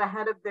got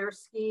ahead of their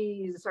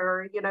skis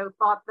or,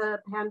 thought the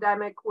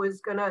pandemic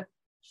was going to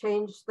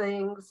change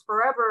things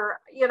forever?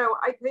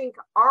 I think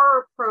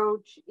our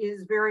approach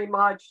is very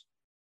much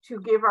to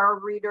give our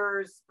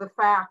readers the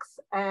facts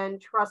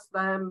and trust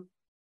them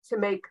to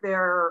make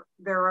their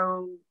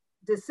own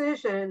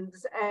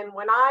decisions. And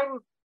when I'm,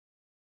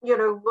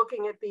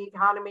 looking at the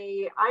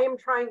economy, I am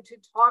trying to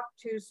talk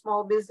to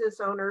small business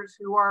owners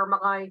who are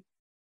my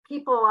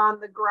people on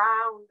the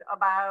ground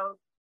about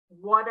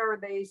what are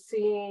they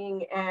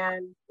seeing,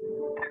 and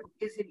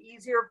is it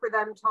easier for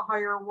them to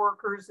hire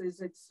workers?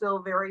 Is it still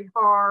very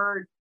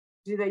hard?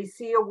 Do they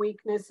see a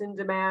weakness in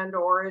demand,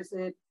 or is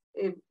it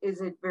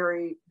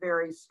very,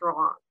 very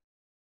strong?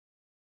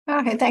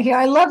 Okay, thank you.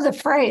 I love the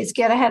phrase,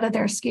 get ahead of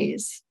their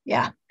skis.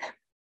 Yeah.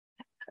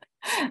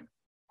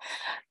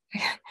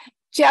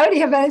 Joe, do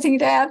you have anything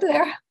to add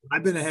there?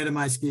 I've been ahead of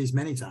my skis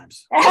many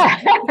times. No,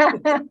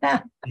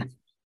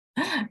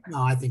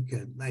 I think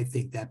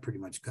that pretty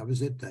much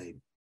covers it. I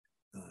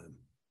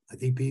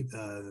think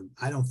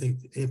I don't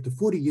think after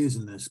 40 years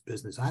in this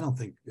business, I don't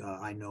think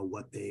I know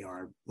what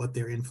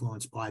they're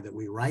influenced by that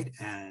we write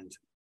and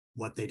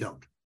what they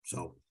don't.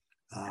 So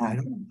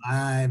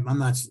I'm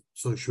not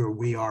so sure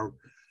we are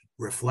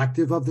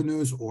reflective of the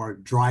news or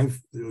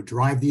drive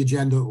the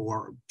agenda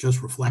or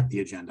just reflect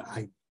the agenda.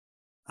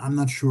 I'm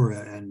not sure,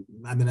 and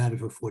I've been at it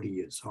for 40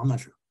 years, so I'm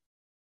not sure.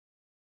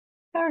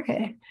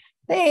 Okay.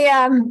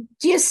 Do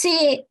you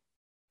see?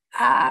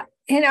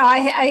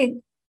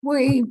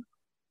 We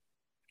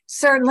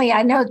certainly,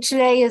 I know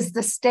today is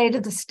the state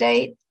of the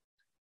state,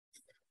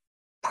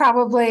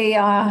 probably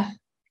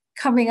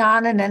coming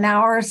on in an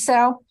hour or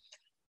so.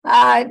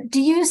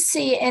 Do you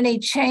see any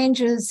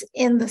changes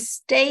in the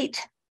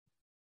state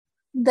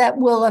that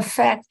will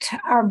affect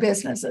our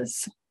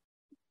businesses?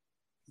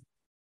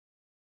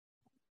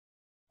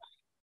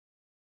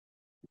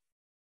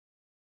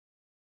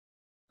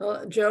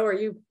 Joe, are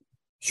you?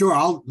 Sure.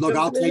 I'll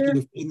take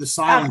it in the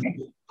silence.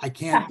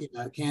 Okay. I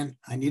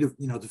need to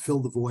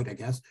fill the void, I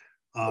guess.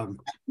 I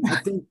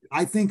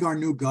think our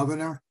new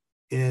governor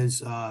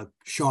is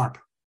sharp.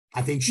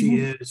 I think she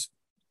is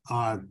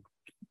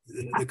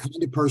the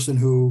kind of person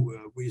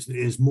who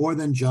is more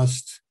than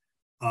just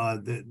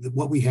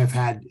what we have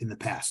had in the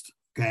past.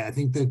 Okay, I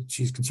think that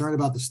she's concerned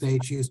about the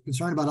state. She is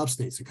concerned about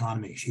upstate's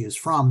economy. She is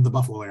from the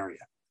Buffalo area.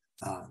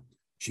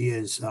 She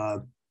has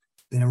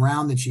been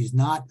around, and she's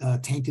not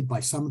tainted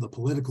by some of the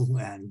political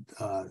and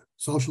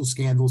social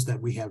scandals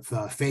that we have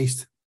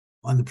faced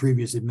on the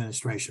previous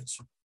administrations.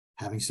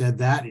 Having said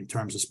that, in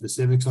terms of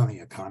specifics on the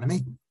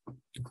economy,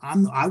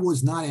 I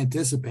was not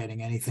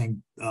anticipating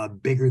anything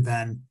bigger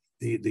than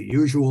the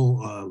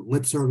usual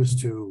lip service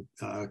to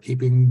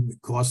keeping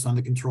costs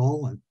under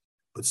control.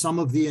 But some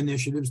of the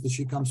initiatives that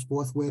she comes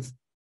forth with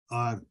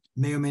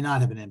may or may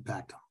not have an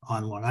impact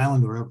on Long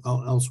Island or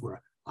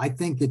elsewhere. I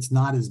think it's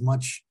not as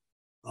much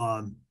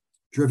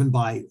driven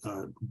by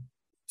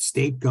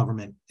state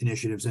government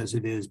initiatives as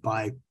it is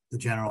by the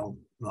general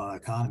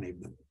economy.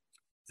 But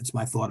that's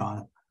my thought on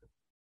it.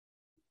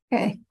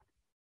 Okay.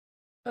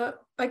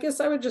 I guess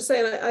I would just say,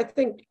 and I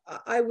think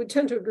I would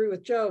tend to agree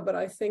with Joe, but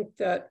I think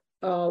that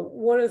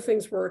one of the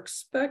things we're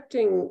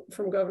expecting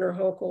from Governor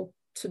Hochul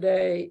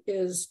today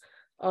is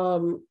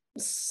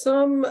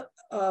some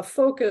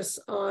focus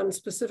on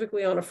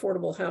specifically on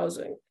affordable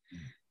housing.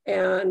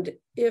 And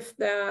if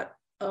that,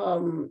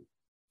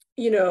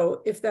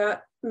 if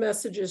that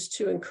message is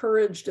to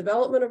encourage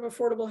development of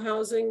affordable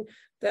housing,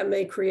 that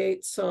may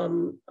create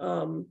some,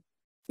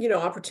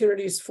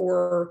 opportunities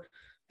for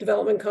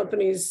development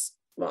companies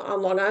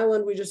on Long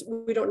Island.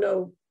 We don't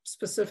know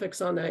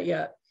specifics on that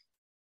yet.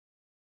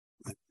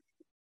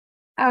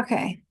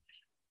 Okay.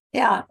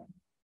 Yeah.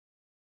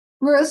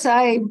 Ruth,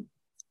 I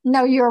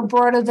know you're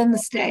broader than the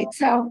state.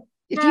 So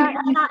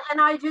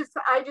I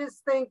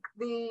just think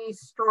the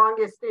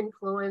strongest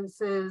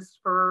influences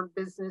for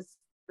business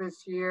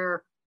this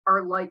year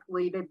are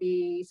likely to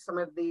be some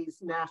of these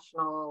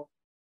national,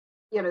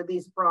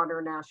 these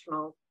broader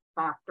national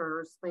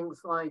factors,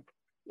 things like,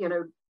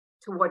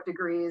 to what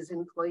degree is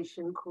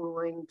inflation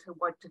cooling? To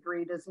what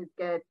degree does it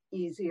get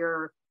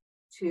easier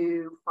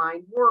to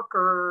find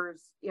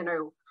workers?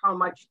 How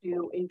much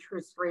do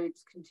interest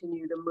rates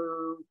continue to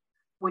move,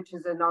 which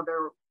is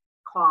another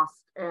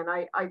cost. And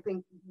I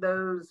think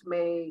those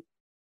may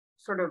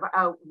sort of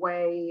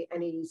outweigh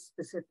any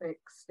specific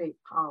state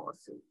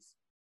policies.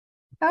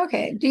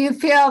 Okay. Do you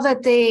feel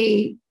that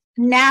the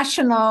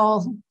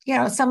national,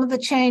 some of the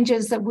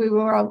changes that we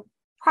will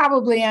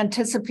probably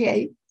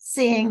anticipate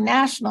seeing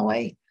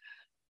nationally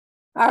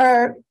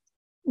are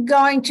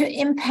going to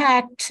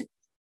impact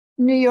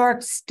New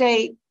York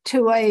State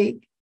to a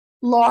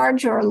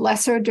large or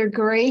lesser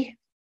degree?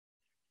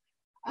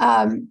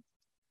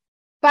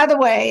 By the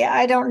way,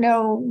 I don't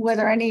know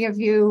whether any of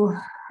you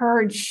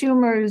heard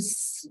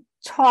Schumer's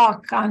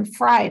talk on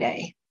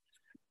Friday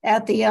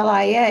at the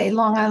LIA,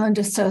 Long Island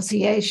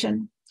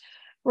Association,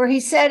 where he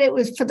said it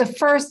was for the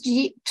first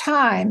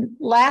time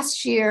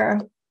last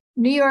year,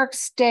 New York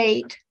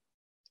State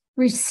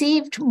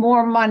received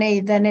more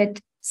money than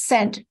it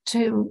sent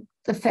to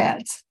the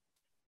feds.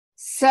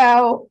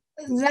 So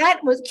that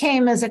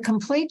came as a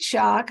complete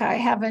shock. I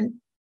haven't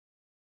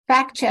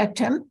fact-checked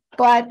him,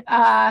 but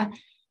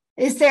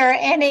is there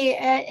any,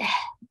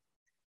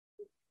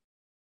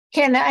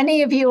 can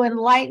any of you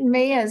enlighten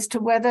me as to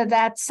whether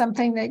that's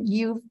something that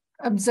you've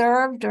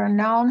observed or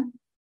known?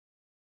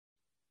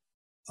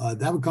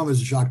 That would come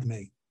as a shock to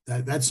me.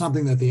 That's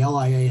something that the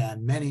LIA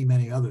and many,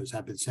 many others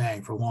have been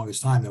saying for the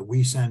longest time, that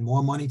we send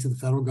more money to the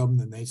federal government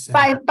than they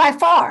send. By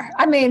far.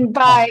 I mean,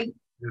 by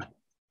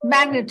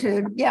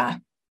magnitude, yeah.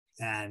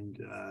 And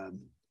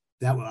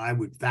that I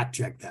would fact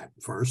check that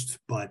first.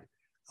 But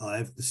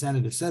if the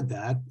senator said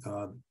that,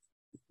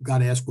 got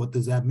to ask, what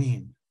does that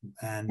mean?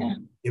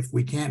 And if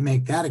we can't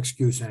make that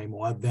excuse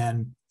anymore,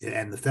 then,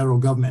 and the federal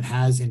government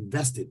has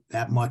invested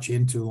that much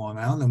into Long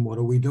Island, then what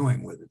are we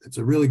doing with it? It's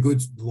a really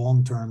good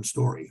long-term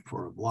story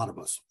for a lot of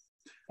us.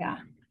 Yeah.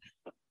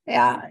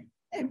 Yeah.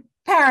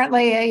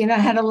 Apparently,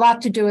 had a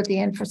lot to do with the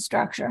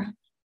infrastructure.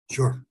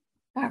 Sure.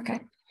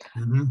 Okay.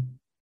 Mm-hmm.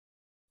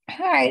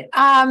 All right.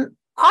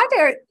 Are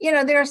there,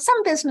 there are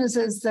some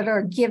businesses that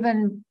are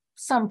given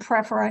some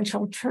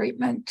preferential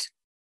treatment,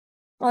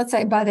 let's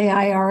say by the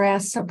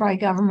IRS or by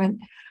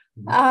government.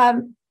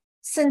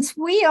 Since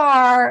we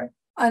are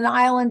an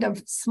island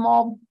of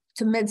small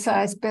to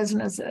mid-sized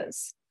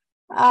businesses,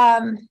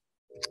 do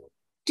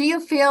you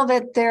feel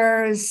that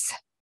there's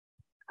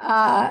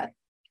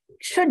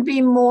should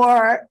be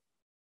more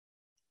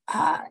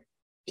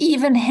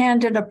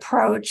even-handed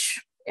approach?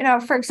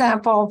 For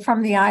example,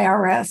 from the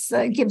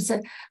IRS, gives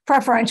a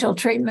preferential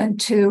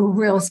treatment to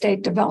real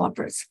estate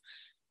developers.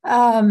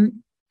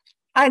 I'm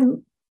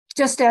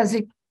just as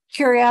a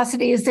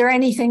curiosity, is there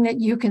anything that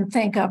you can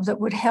think of that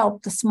would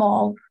help the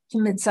small to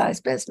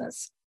mid-sized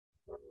business?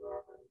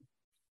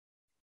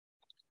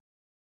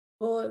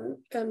 Well,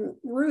 and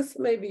Ruth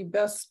may be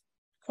best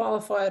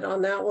qualified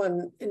on that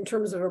one in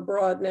terms of a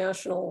broad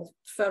national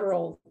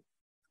federal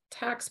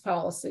tax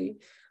policy.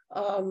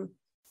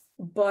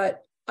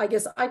 But I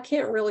guess I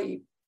can't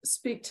really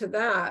speak to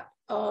that.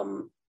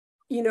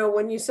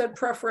 When you said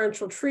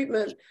preferential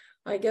treatment,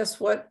 I guess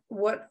what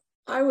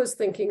I was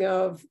thinking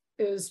of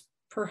is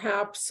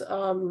perhaps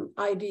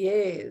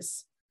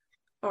IDAs,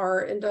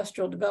 our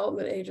industrial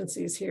development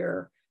agencies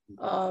here.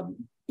 And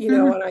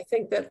I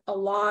think that a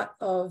lot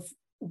of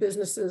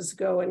businesses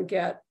go and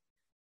get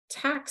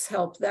tax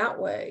help that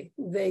way.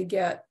 They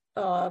get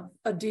a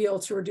deal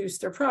to reduce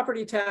their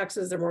property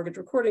taxes, their mortgage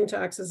recording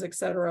taxes, et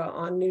cetera,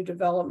 on new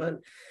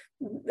development.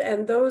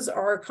 And those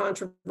are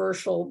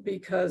controversial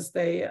because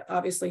they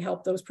obviously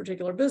help those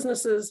particular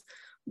businesses,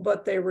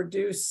 but they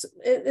reduce,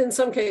 in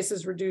some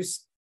cases,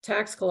 reduce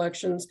tax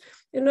collections.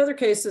 In other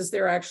cases,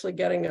 they're actually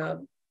getting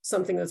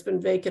something that's been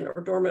vacant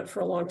or dormant for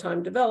a long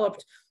time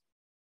developed.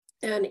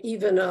 And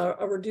even a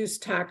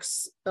reduced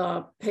tax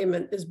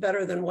payment is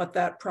better than what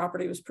that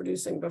property was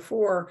producing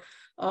before.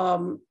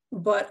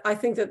 But I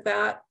think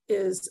that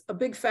is a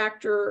big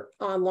factor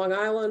on Long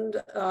Island,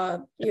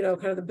 kind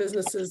of the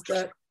businesses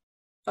that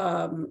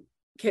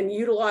can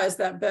utilize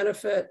that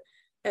benefit.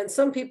 And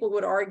some people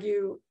would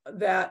argue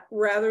that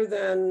rather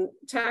than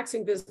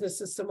taxing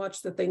businesses so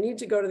much that they need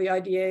to go to the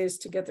IDAs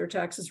to get their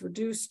taxes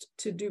reduced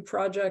to do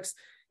projects,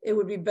 it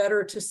would be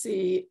better to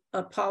see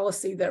a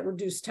policy that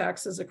reduced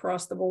taxes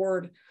across the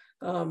board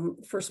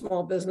for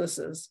small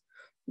businesses.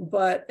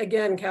 But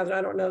again, Catherine,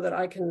 I don't know that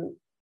I can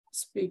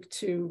speak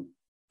to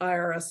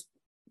IRS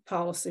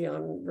policy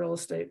on real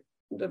estate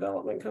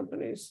development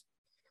companies.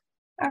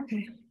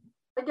 Okay.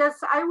 I guess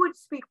I would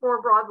speak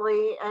more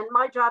broadly, and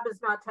my job is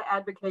not to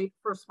advocate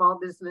for small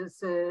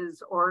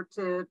businesses or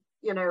to,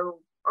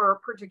 or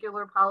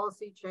particular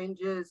policy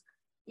changes.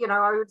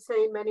 I would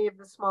say many of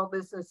the small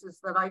businesses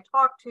that I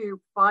talk to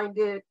find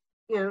it,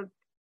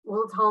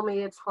 will tell me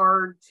it's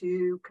hard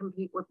to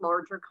compete with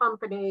larger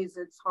companies.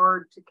 It's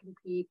hard to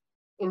compete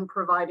in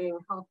providing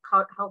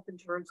health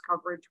insurance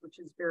coverage, which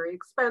is very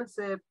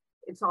expensive.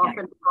 It's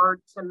often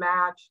hard to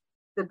match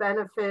the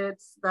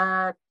benefits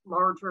that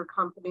larger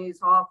companies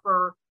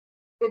offer.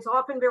 It's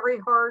often very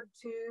hard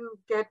to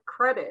get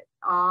credit,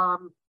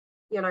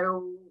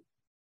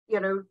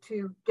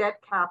 to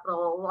get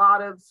capital. A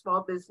lot of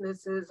small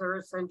businesses are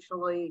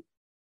essentially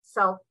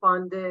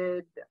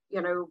self-funded.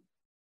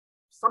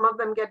 Some of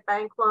them get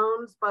bank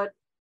loans, but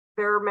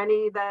there are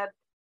many that,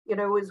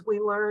 as we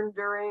learned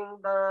during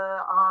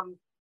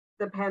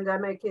the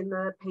pandemic in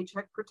the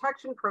Paycheck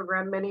Protection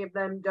Program, many of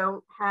them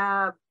don't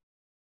have,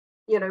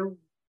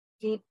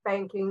 deep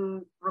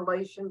banking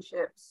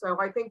relationships. So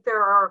I think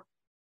there are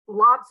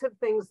lots of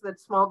things that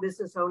small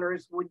business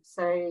owners would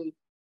say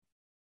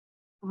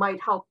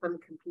might help them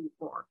compete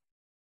more.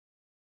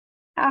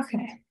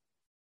 Okay.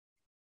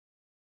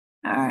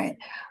 All right.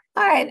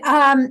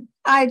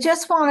 I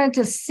just wanted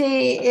to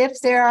see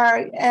if there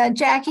are,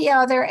 Jackie,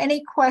 are there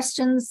any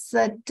questions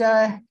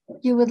that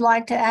you would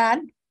like to add?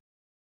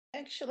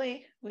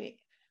 Actually, we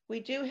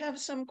do have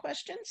some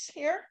questions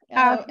here.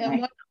 Okay.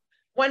 And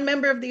one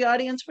member of the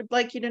audience would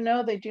like you to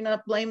know they do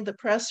not blame the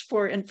press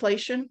for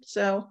inflation.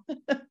 So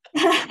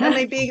that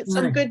may be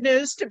some good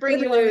news to bring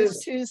you on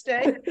this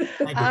Tuesday.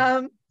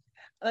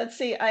 Let's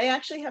see, I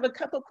actually have a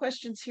couple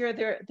questions here.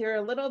 They're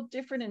a little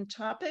different in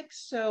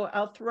topics, so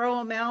I'll throw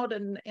them out,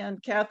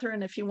 and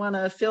Catherine, if you want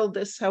to fill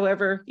this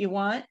however you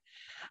want.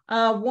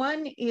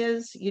 One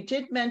is, you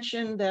did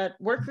mention that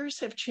workers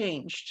have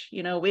changed.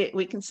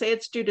 We can say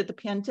it's due to the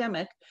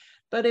pandemic,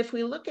 but if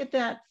we look at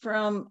that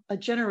from a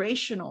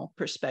generational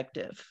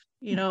perspective,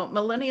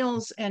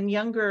 millennials and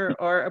younger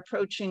are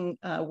approaching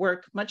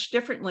work much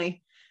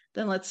differently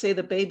than, let's say,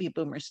 the baby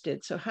boomers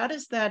did. So how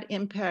does that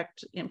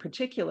impact, in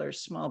particular,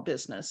 small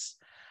business?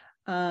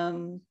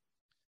 That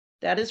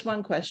is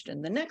one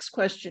question. The next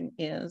question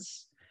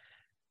is,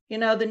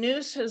 the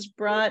news has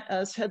brought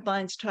us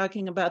headlines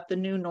talking about the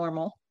new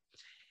normal.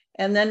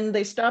 And then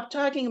they stopped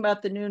talking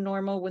about the new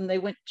normal when they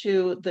went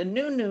to the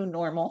new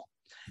normal.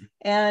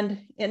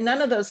 And in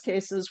none of those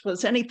cases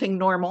was anything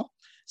normal.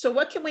 So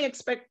what can we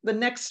expect the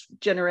next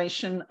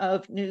generation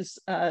of news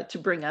to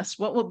bring us?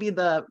 What will be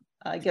the,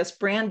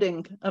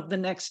 branding of the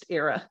next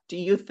era, do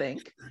you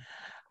think?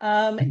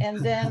 And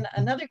then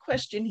another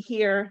question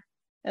here,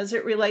 as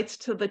it relates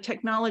to the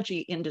technology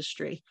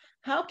industry.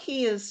 How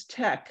key is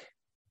tech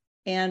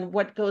and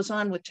what goes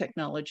on with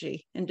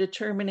technology in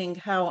determining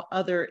how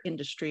other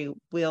industry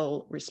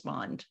will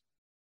respond?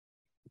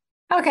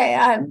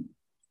 Okay,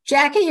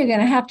 Jackie, you're going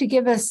to have to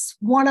give us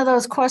one of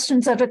those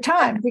questions at a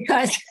time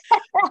because.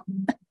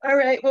 All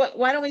right, well,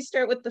 why don't we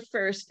start with the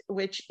first,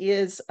 which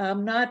is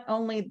not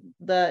only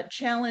the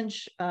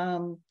challenge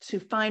to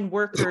find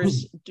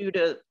workers due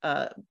to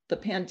the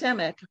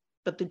pandemic,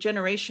 but the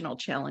generational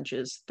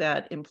challenges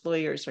that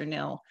employers are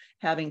now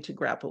having to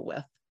grapple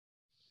with.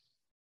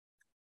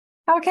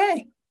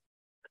 Okay.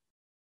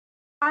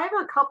 I have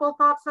a couple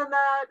thoughts on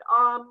that.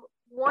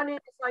 One is,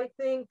 I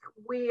think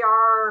we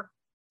are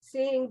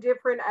seeing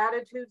different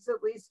attitudes,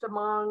 at least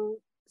among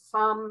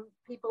some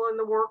people in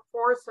the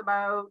workforce,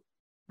 about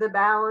the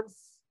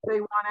balance they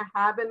want to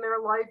have in their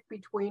life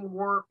between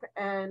work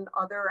and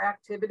other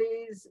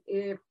activities.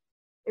 If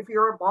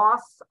you're a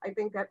boss, I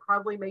think that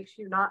probably makes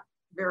you not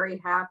very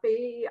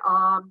happy.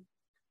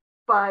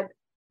 But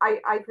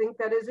I think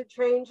that is a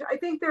change. I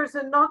think there's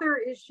another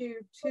issue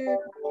too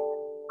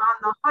on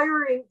the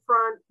hiring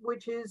front,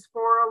 which is,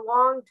 for a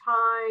long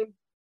time,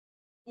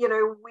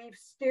 we've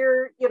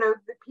steered, the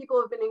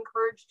people have been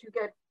encouraged to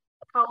get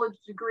college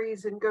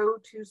degrees and go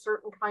to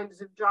certain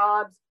kinds of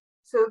jobs.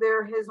 So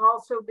there has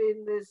also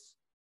been this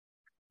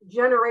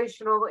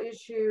generational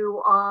issue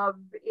of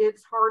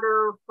it's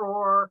harder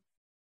for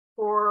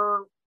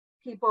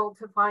people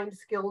to find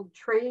skilled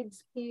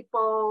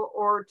tradespeople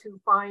or to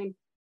find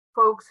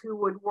folks who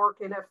would work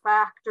in a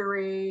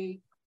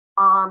factory.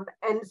 And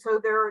so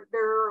they're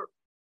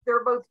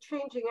both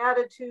changing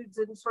attitudes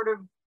and sort of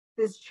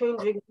this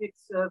changing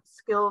mix of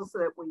skills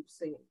that we've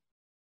seen.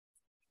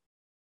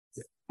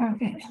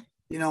 Okay.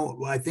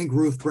 I think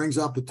Ruth brings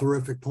up a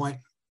terrific point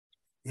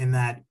in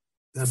that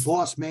the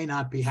boss may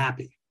not be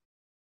happy.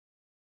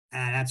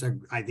 And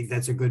I think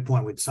that's a good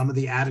point with some of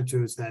the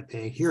attitudes that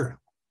they hear.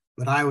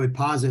 But I would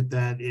posit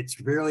that it's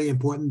really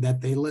important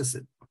that they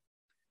listen,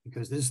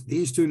 because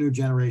these two new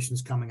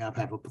generations coming up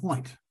have a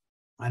point.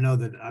 I know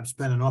that I've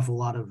spent an awful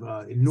lot of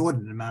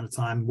inordinate amount of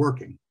time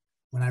working.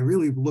 When I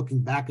really,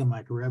 looking back on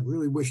my career, I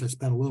really wish I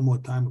spent a little more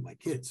time with my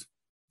kids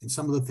and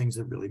some of the things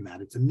that really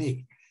mattered to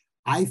me.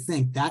 I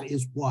think that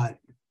is what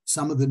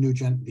some of the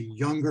the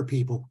younger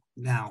people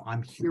now,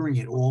 I'm hearing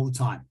it all the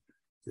time.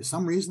 There's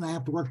some reason I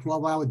have to work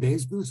 12-hour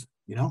days, Bruce?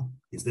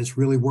 Is this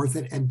really worth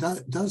it? And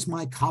does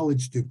my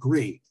college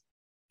degree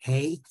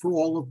pay for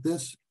all of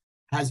this?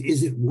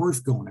 Is it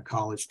worth going to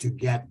college to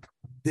get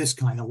this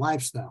kind of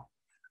lifestyle?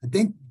 I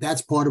think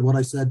that's part of what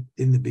I said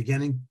in the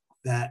beginning,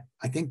 that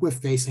I think we're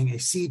facing a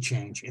sea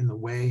change in the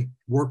way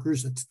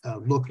workers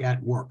look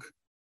at work.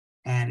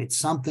 And it's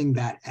something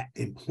that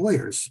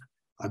employers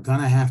are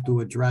going to have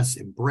to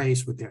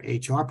embrace with their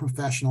HR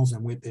professionals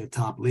and with their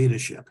top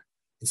leadership.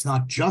 It's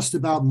not just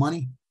about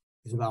money.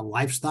 It's about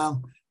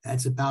lifestyle.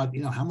 It's about,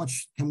 how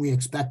much can we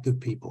expect of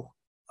people?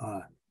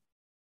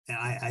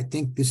 I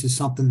think this is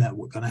something that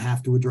we're going to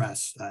have to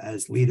address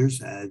as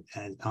leaders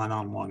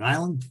on Long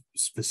Island,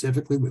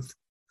 specifically with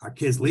our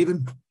kids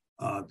leaving,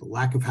 the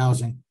lack of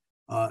housing,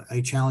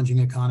 a challenging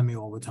economy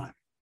all the time.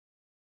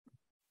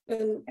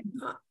 And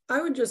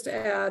I would just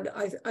add,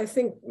 I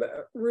think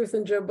Ruth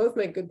and Joe both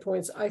make good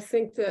points. I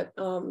think that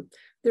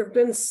there have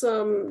been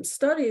some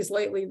studies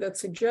lately that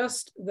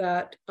suggest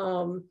that,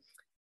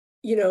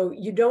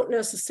 you don't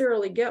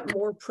necessarily get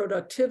more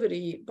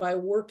productivity by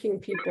working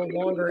people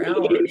longer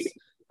hours.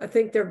 I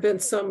think there have been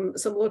some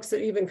looks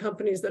at even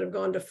companies that have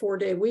gone to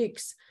 4-day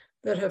weeks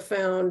that have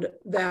found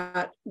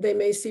that they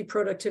may see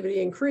productivity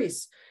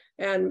increase.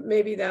 And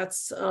maybe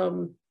that's,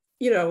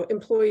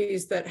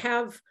 employees that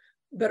have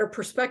better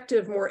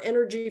perspective, more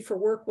energy for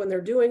work when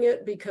they're doing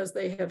it because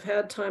they have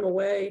had time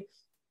away.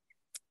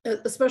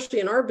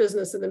 Especially in our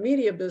business, in the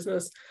media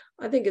business,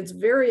 I think it's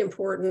very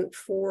important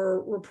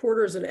for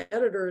reporters and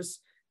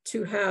editors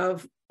to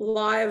have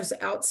lives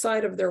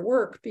outside of their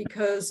work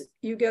because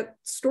you get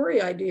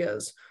story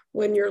ideas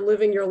when you're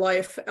living your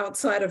life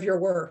outside of your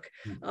work.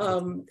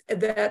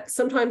 That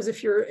sometimes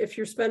if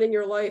you're spending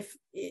your life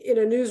in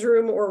a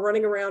newsroom or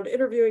running around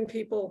interviewing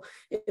people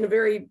in a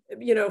very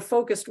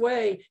focused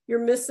way, you're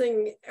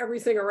missing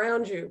everything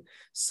around you.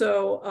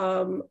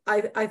 So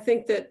I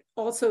think that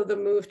also the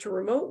move to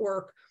remote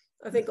work,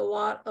 I think a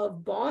lot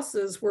of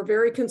bosses were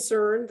very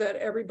concerned that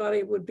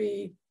everybody would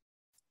be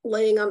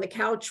laying on the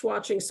couch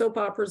watching soap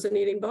operas and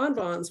eating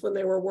bonbons when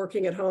they were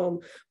working at home.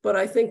 But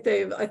I think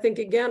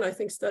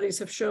studies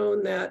have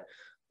shown that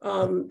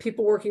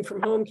people working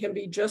from home can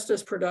be just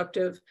as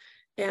productive.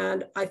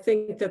 And I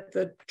think that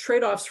the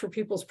trade-offs for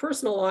people's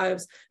personal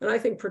lives, and I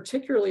think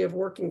particularly of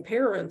working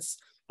parents,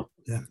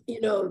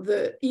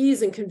 the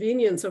ease and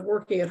convenience of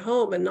working at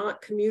home and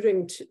not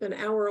commuting an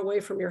hour away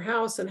from your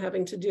house and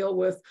having to deal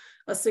with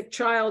a sick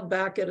child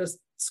back at a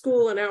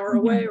school an hour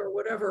away or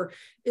whatever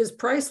is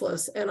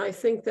priceless. And I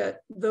think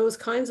that those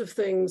kinds of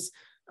things,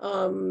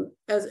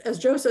 as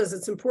Joe says,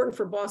 it's important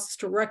for bosses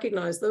to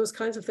recognize those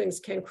kinds of things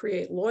can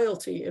create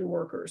loyalty in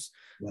workers,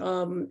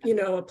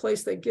 a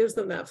place that gives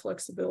them that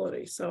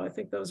flexibility. So I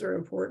think those are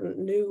important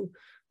new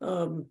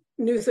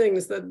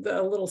things, that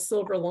a little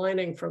silver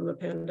lining from the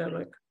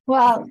pandemic.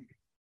 Well,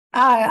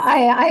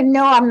 I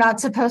know I'm not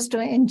supposed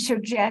to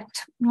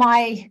interject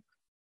my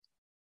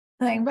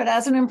thing, but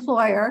as an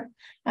employer,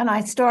 and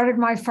I started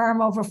my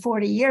firm over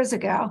 40 years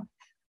ago,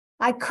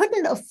 I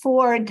couldn't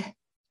afford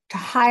to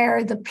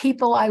hire the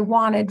people I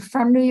wanted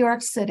from New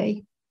York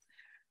City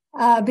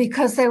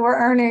because they were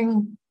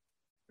earning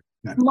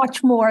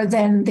much more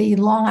than the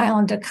Long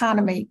Island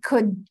economy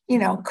could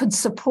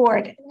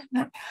support.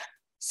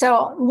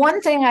 So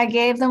one thing I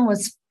gave them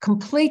was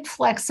complete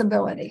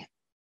flexibility.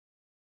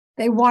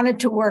 They wanted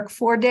to work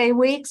 4-day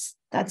weeks,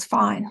 that's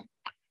fine.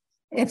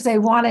 If they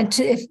wanted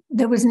to, if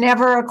there was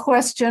never a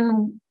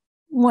question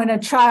when a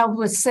child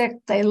was sick,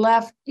 they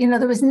left,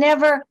 there was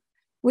never,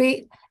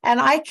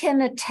 and I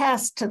can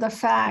attest to the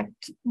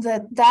fact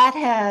that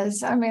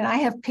I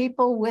have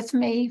people with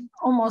me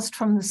almost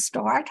from the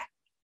start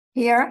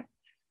here.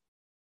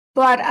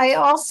 But I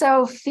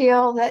also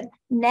feel that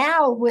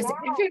now with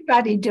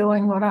everybody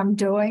doing what I'm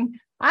doing,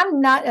 I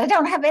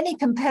don't have any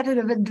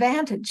competitive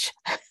advantage.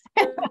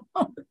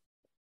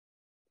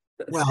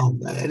 Well,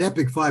 at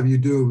Epic 5, you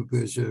do.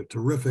 There's a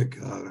terrific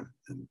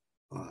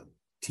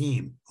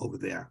team over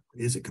there.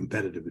 It is a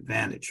competitive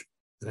advantage.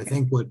 But I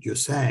think what you're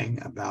saying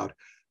about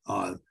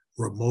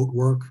remote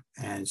work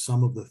and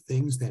some of the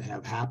things that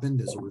have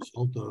happened as a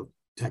result of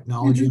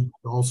technology,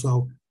 but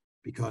also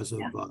because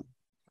of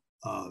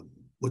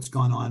what's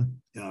gone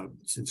on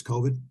since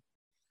COVID.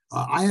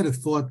 I had a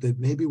thought that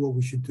maybe what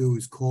we should do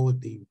is call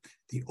it the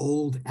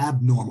old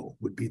abnormal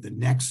would be the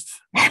next.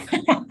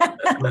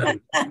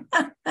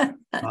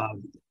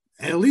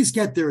 At least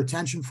get their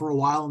attention for a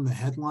while in the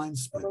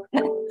headlines. But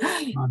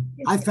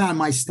I found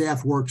my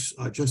staff works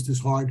just as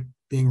hard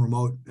being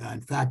remote.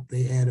 In fact,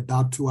 they add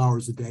about 2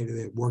 hours a day to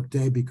their work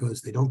day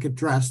because they don't get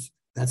dressed.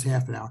 That's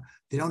half an hour.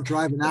 They don't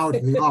drive an hour to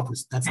the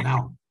office. That's an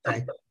hour.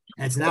 Okay,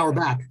 and it's an hour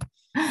back.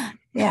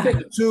 Yeah,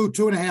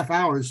 2.5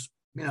 hours.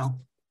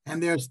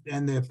 And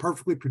they're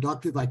perfectly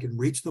productive. I can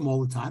reach them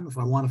all the time. If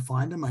I want to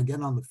find them, I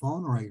get on the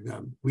phone or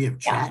we have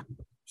chat,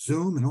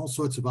 Zoom, and all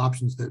sorts of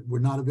options that were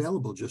not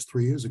available just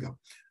 3 years ago.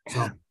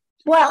 So,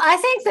 well, I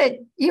think that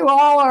you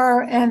all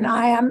are, and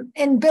I am,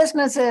 in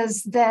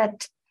businesses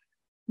that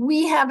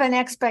we have an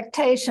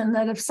expectation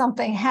that if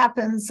something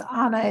happens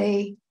on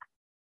I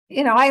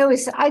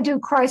do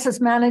crisis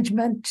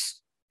management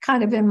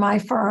kind of in my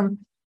firm,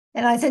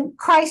 and I think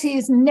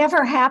crises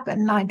never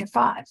happen 9 to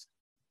 5.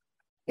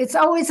 It's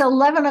always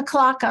 11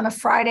 o'clock on a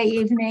Friday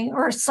evening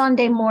or a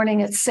Sunday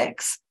morning at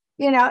 6.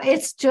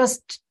 It's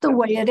just the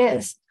way it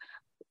is.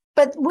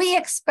 but we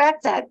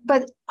expect that.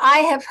 But I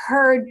have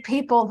heard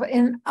people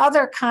in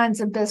other kinds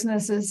of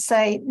businesses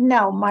say,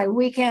 no, my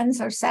weekends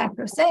are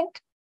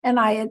sacrosanct. And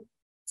I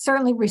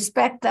certainly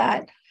respect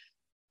that.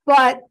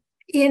 But,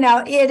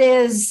 it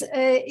is,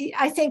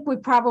 I think we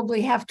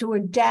probably have to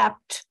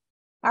adapt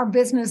our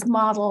business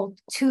model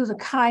to the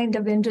kind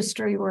of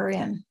industry we're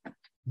in.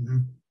 Mm-hmm.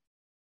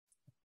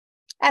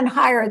 And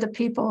hire the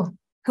people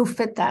who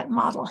fit that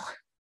model.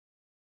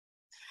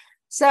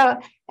 So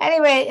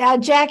anyway,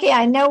 Jackie,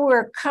 I know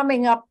we're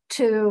coming up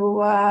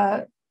to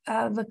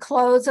the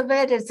close of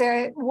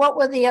it. What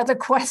were the other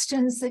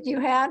questions that you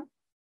had?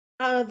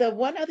 The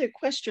one other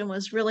question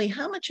was really,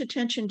 how much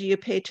attention do you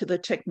pay to the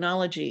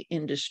technology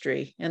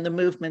industry and the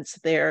movements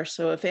there?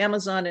 So if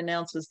Amazon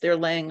announces they're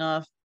laying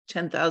off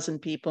 10,000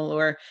 people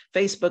or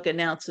Facebook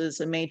announces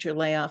a major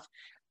layoff,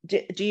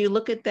 do you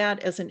look at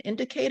that as an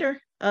indicator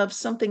of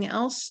something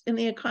else in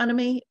the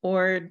economy,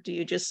 or do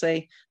you just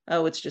say,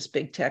 oh, it's just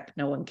big tech,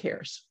 no one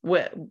cares?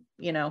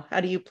 How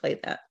do you play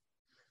that?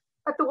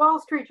 At the Wall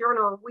Street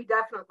Journal, we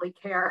definitely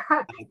care.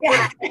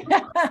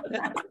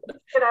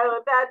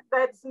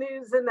 That's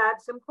news and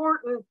that's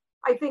important.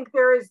 I think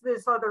there is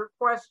this other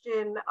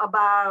question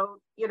about,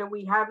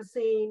 we have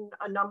seen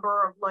a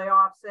number of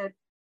layoffs at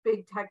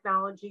big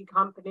technology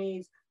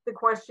companies. The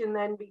question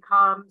then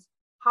becomes,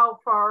 how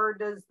far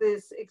does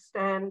this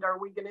extend? Are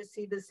we going to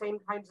see the same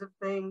kinds of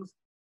things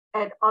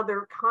at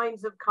other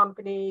kinds of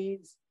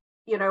companies?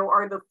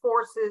 Are the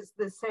forces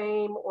the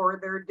same, or are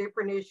there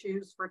different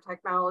issues for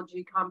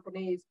technology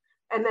companies?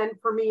 And then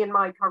for me, in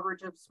my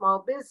coverage of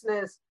small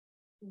business,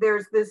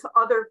 there's this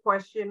other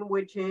question,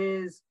 which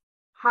is,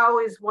 how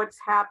is what's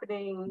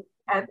happening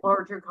at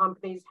larger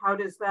companies, how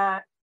does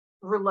that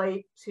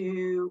relate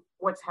to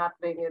what's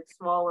happening at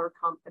smaller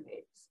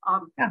companies?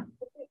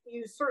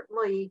 You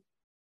certainly,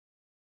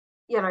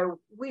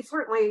 we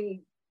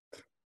certainly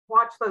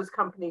watch those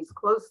companies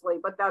closely,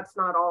 but that's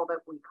not all that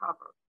we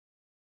cover.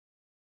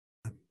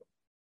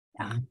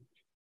 Yeah.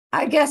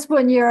 I guess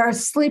when you're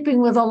sleeping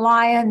with a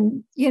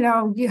lion,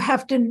 you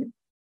have to,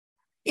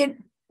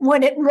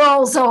 when it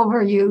rolls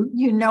over you,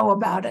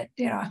 about it,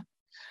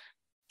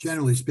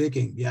 Generally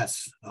speaking,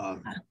 yes.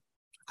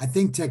 I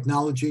think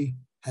technology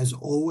has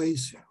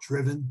always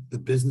driven the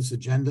business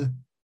agenda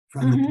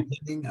from the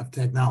beginning of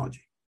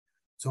technology.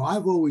 So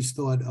I've always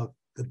thought of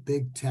the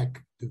big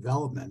tech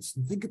developments,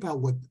 and think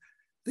about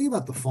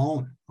the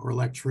phone or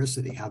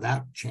electricity, how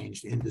that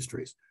changed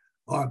industries,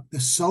 or the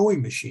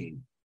sewing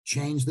machine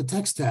changed the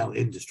textile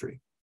industry.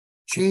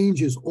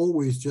 Change is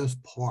always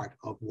just part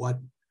of what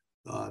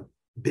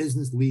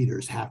business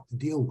leaders have to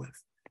deal with.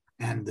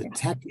 And the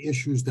tech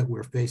issues that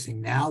we're facing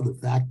now, the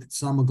fact that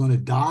some are going to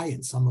die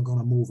and some are going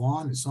to move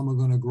on and some are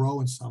going to grow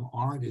and some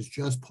aren't, is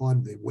just part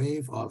of the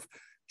wave of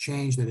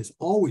change that is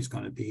always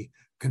going to be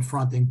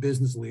confronting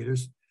business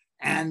leaders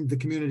and the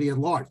community at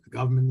large, the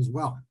government as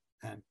well.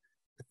 And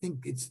I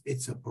think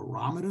it's a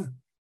barometer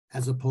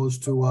as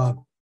opposed to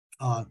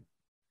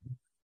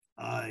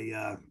an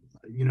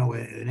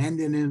end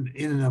in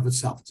and of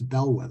itself. It's a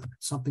bellwether,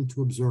 something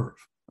to observe.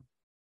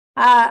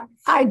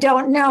 I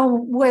don't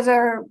know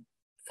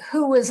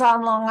who was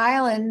on Long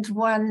Island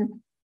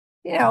when,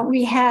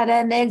 we had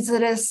an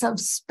exodus of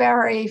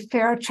Sperry,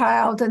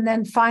 Fairchild, and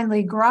then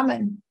finally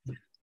Grumman.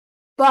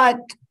 But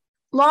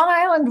Long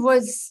Island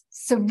was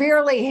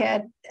severely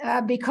hit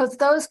because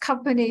those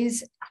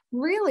companies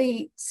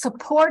really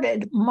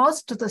supported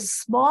most of the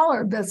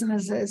smaller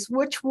businesses,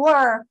 which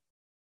were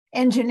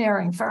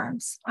engineering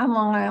firms on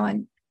Long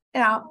Island.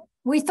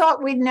 We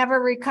thought we'd never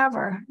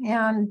recover,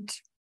 and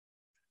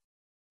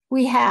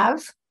we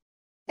have,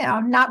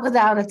 not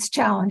without its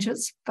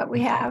challenges, but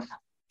we have.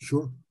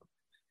 Sure.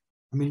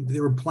 I mean,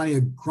 there were plenty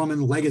of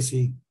Grumman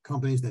legacy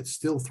companies that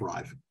still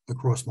thrive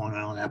across Long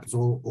Island, happens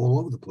all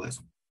over the place.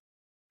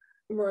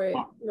 Right.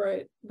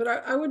 But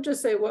I would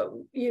just say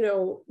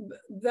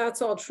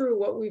that's all true.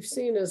 What we've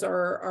seen is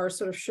our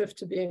sort of shift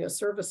to being a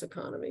service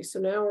economy. So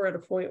now we're at a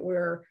point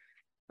where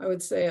I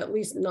would say at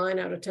least 9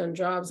 out of 10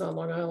 jobs on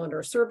Long Island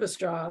are service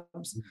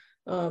jobs.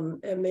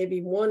 And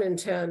maybe 1 in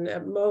 10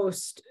 at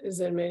most is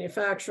in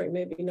manufacturing,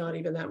 maybe not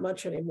even that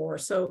much anymore.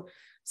 So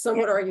some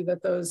would argue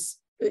that those,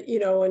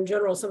 in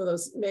general, some of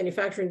those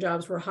manufacturing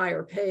jobs were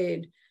higher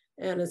paid.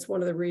 And it's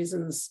one of the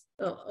reasons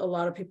a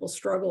lot of people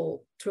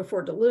struggle to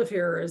afford to live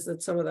here, is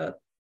that some of that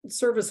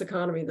service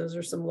economy, those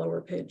are some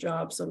lower paid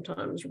jobs,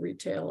 sometimes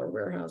retail or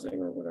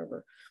warehousing or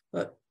whatever.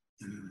 But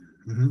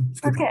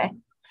okay.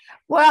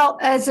 Well,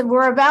 as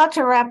we're about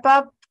to wrap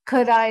up,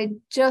 could I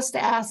just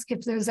ask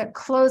if there's a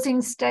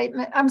closing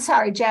statement? I'm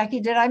sorry, Jackie,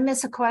 did I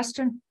miss a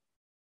question?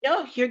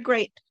 No, you're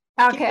great.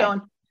 Okay. Keep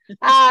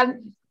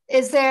going.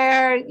 Is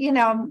there,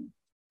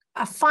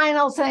 a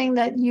final thing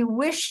that you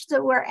wish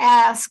that were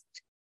asked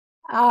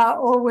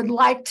or would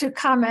like to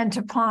comment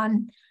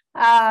upon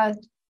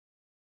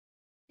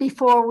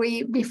before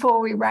we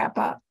wrap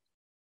up?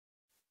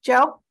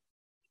 Joe?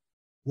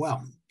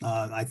 Well,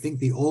 I think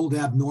the old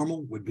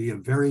abnormal would be a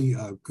very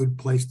good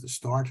place to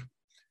start.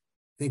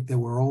 I think that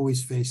we're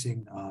always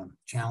facing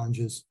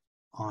challenges.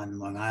 on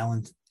Long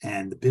Island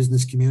and the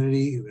business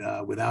community.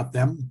 Without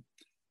them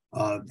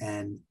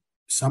and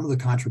some of the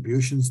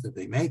contributions that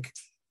they make,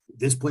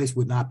 this place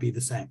would not be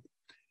the same.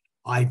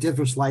 I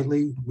differ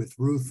slightly with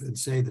Ruth and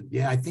say that,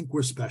 yeah, I think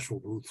we're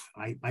special, Ruth.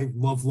 I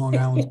love Long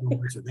Island so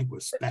much. I think we're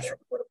special.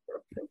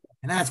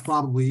 And that's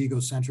probably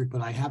egocentric,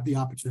 but I have the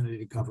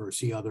opportunity to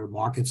see other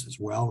markets as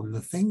well. And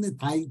the thing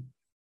that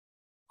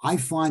I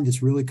find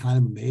is really kind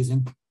of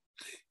amazing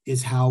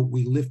is how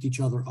we lift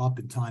each other up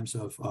in times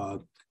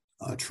of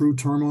true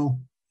turmoil.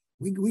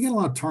 We get a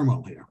lot of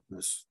turmoil here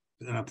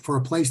for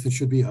a place that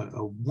should be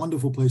a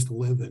wonderful place to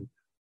live in.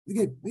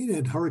 We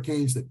get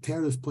hurricanes that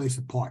tear this place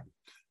apart.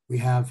 We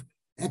have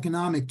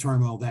economic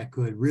turmoil that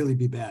could really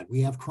be bad.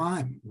 We have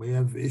crime. We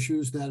have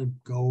issues that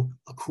go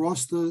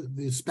across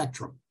the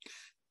spectrum.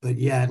 But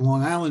yet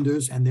Long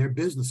Islanders and their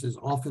businesses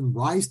often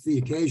rise to the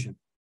occasion,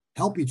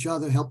 help each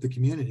other, help the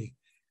community,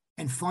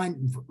 and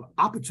find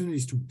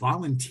opportunities to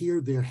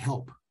volunteer their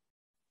help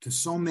to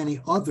so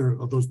many other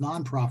of those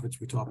nonprofits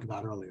we talked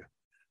about earlier.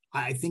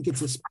 I think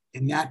it's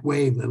in that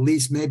way, at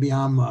least maybe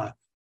I'm a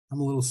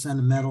little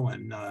sentimental,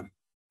 and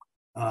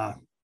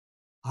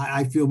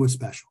I feel we're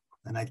special.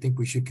 And I think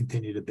we should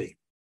continue to be.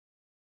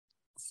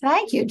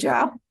 Thank you,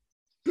 Joe.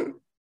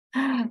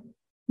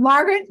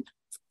 Margaret?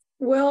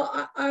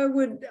 Well, I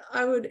would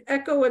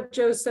echo what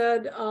Joe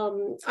said.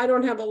 I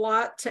don't have a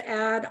lot to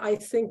add. I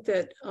think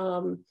that,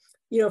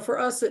 for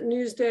us at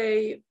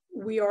Newsday,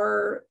 we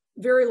are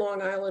very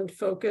Long Island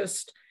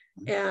focused.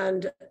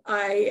 And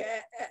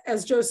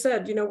as Joe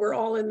said, we're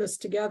all in this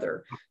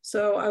together.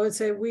 So I would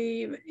say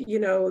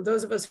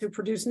those of us who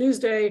produce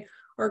Newsday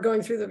are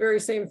going through the very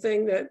same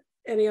thing that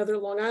any other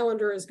Long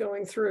Islander is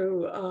going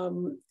through.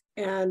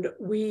 And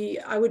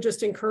I would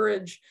just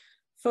encourage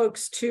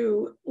folks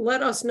to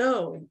let us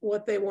know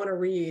what they want to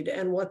read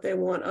and what they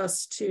want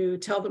us to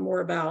tell them more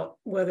about,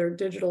 whether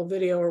digital,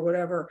 video, or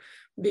whatever,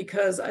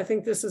 because I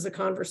think this is a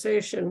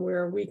conversation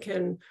where we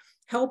can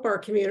help our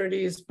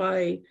communities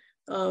by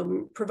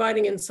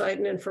providing insight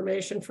and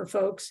information for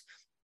folks.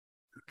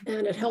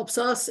 And it helps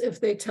us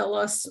if they tell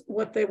us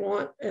what they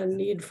want and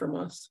need from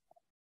us.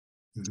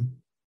 Mm-hmm.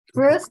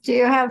 Ruth, do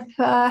you have...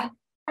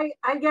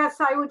 I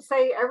guess I would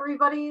say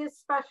everybody is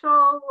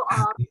special.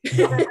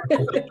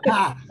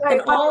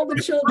 And all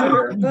the children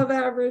are above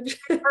average.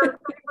 Her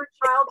favorite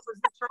child was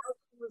the child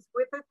who was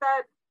with it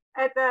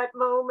at that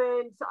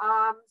moment. So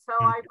I'm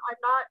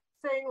not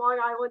saying Long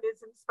Island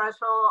isn't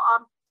special.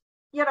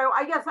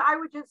 I guess I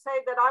would just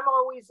say that I'm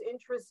always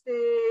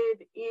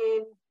interested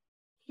in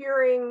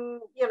hearing,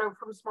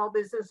 from small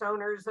business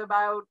owners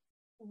about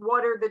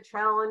what are the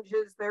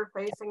challenges they're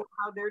facing,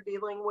 how they're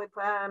dealing with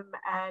them,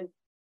 and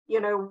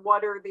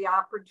what are the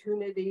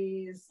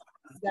opportunities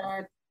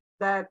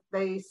that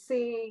they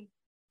see.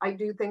 I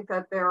do think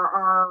that there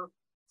are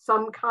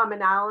some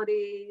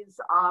commonalities,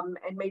 and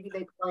maybe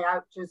they play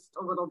out just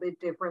a little bit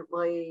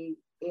differently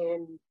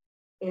in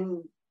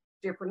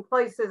different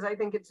places. I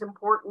think it's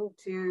important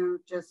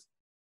to just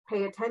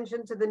pay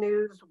attention to the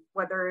news,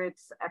 whether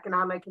it's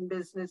economic and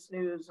business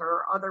news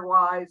or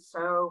otherwise,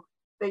 so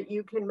that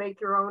you can make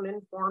your own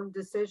informed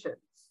decisions.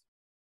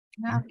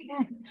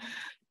 Okay.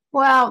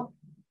 Well,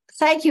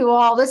 thank you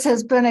all. This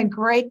has been a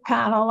great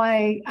panel.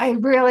 I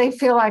really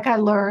feel like I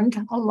learned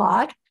a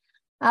lot.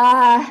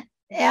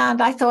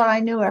 And I thought I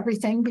knew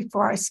everything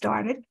before I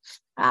started.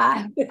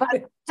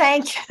 But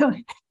thank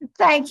you.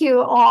 Thank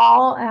you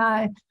all.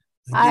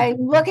 I'm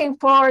looking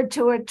forward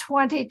to a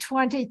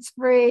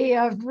 2023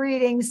 of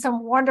reading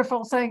some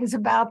wonderful things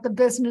about the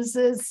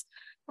businesses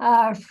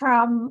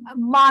from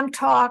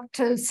Montauk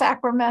to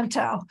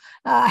Sacramento.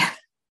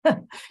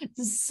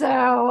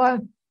 So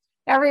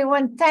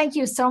everyone, thank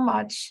you so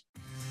much.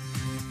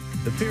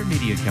 The Fair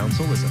Media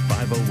Council is a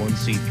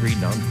 501c3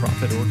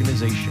 nonprofit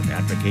organization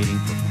advocating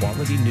for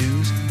quality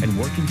news and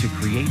working to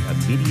create a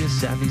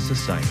media-savvy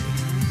society.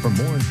 For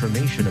more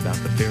information about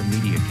the Fair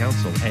Media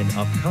Council and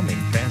upcoming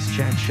Fast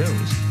Chat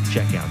shows,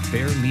 check out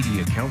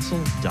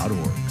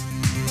fairmediacouncil.org.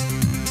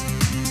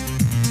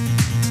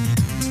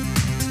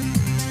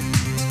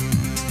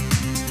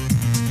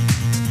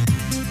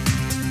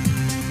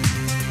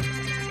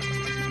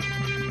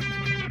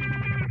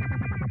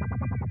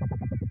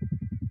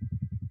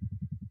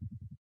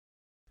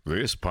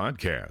 This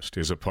podcast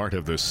is a part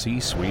of the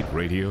C-Suite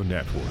Radio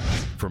Network.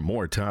 For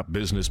more top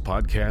business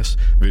podcasts,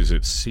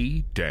 visit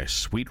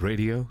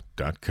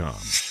c-suiteradio.com.